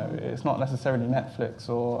job. You know, it's not necessarily Netflix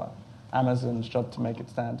or Amazon's job to make it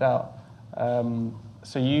stand out.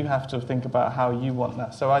 So you have to think about how you want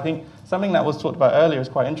that. So I think something that was talked about earlier is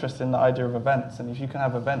quite interesting, the idea of events. And if you can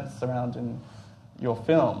have events surrounding your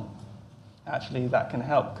film, actually that can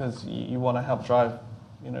help, because you want to help drive,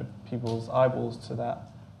 you know, people's eyeballs to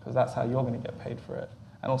that, because that's how you're going to get paid for it.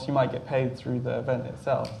 And also you might get paid through the event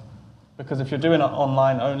itself. Because if you're doing it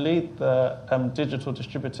online only, the digital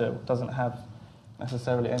distributor doesn't have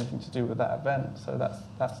necessarily anything to do with that event. So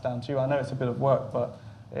that's down to you. I know it's a bit of work, but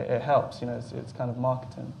it helps, you know, it's kind of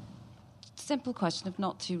marketing. Simple question, if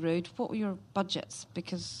not too rude. What were your budgets?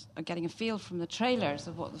 Because I'm getting a feel from the trailers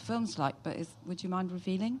of what the film's like, but would you mind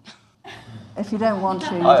revealing? If you don't want to,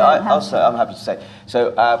 I'm happy to say.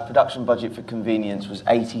 So our production budget for Convenience was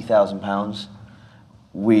 £80,000.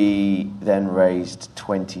 We then raised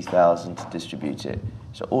 $20,000 to distribute it.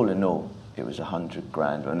 So all in all, it was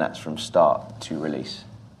 $100,000, and that's from start to release.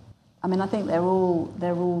 I mean, I think they're all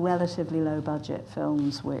relatively low budget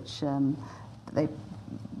films, which they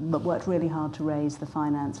worked really hard to raise the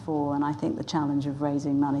finance for. And I think the challenge of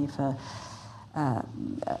raising money for an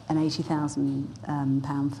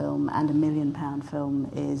 £80,000 film and a £1 million film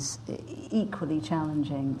is equally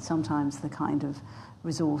challenging. Sometimes the kind of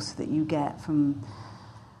resource that you get from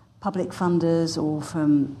public funders or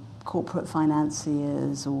from corporate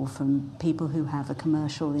financiers or from people who have a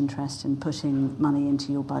commercial interest in putting money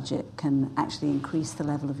into your budget can actually increase the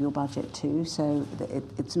level of your budget too. So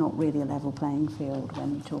it's not really a level playing field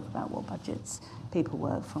when you talk about what budgets people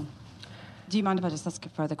work from. Do you mind if I just ask a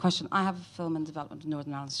further question? I have a film in development in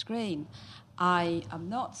Northern Ireland Screen. I'm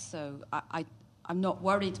not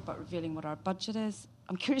worried about revealing what our budget is.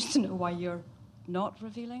 I'm curious to know why you're not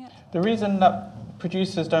revealing it. The reason that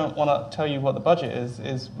producers don't want to tell you what the budget is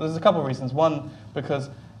there's a couple of reasons. One, because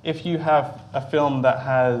if you have a film that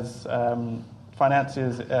has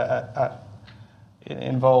finances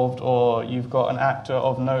involved, or you've got an actor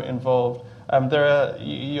of note involved,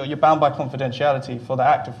 you're bound by confidentiality for the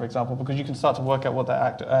actor, for example, because you can start to work out what that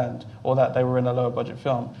actor earned or that they were in a lower budget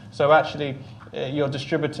film. So actually, your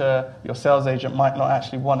distributor, your sales agent might not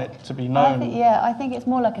actually want it to be known. I think it's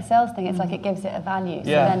more like a sales thing. It's like it gives it a value. So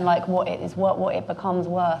then, like, what it becomes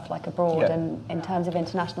worth, like abroad, and in terms of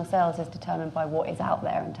international sales, is determined by what is out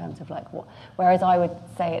there in terms of like what. Whereas I would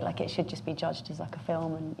say it like it should just be judged as like a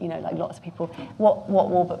film, and you know, like lots of people, what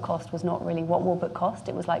Warburg cost was not really what Warburg cost.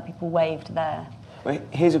 It was like people waved there. Well,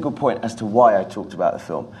 here's a good point as to why I talked about the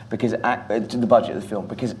film, because the budget of the film,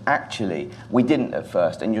 because actually we didn't at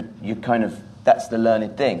first, and you kind of. That's the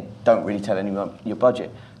learned thing. Don't really tell anyone your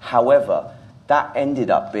budget. However, that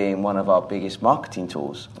ended up being one of our biggest marketing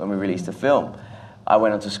tools when we released the film. I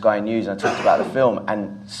went onto Sky News and I talked about the film,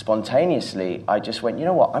 and spontaneously I just went, you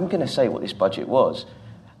know what, I'm going to say what this budget was.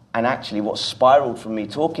 And actually what spiraled from me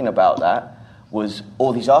talking about that was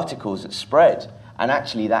all these articles that spread. And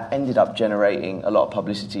actually that ended up generating a lot of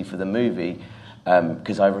publicity for the movie,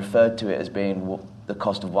 because I referred to it as being the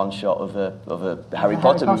cost of one shot of a Harry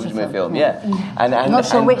Potter movie film. Yeah. And not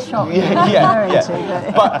sure which shot.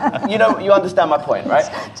 Yeah. But you understand my point, right?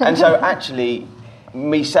 And so actually,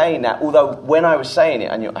 me saying that, although when I was saying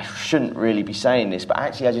it, I knew I shouldn't really be saying this, but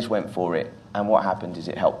actually I just went for it, and what happened is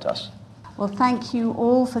it helped us. Well, thank you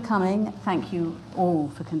all for coming. Thank you all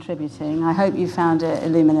for contributing. I hope you found it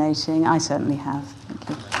illuminating. I certainly have. Thank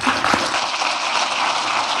you.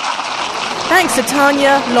 Thanks to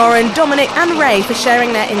Tanya, Lauren, Dominic and Ray for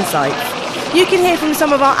sharing their insights. You can hear from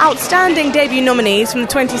some of our outstanding debut nominees from the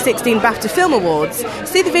 2016 BAFTA Film Awards.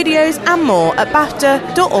 See the videos and more at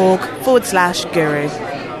bafta.org/guru.